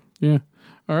talk about. Yeah.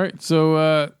 All right. So,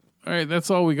 all right, that's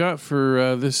all we got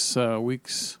for this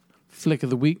week's Flick of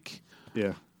the Week.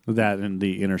 Yeah. That and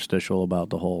the interstitial about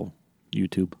the whole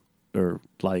YouTube or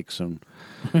likes and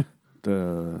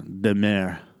the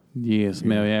mayor. Yes,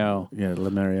 Marielle. Yeah,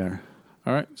 Le Maire.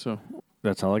 All right. So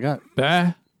that's all I got.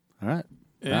 Bye. All right.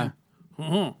 Yeah. Bye.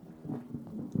 Uh-huh.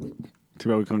 Too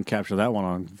bad we couldn't capture that one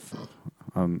on.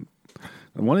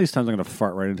 One of these times I'm going to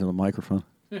fart right into the microphone.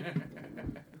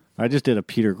 I just did a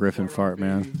Peter Griffin fart,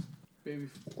 man. Baby.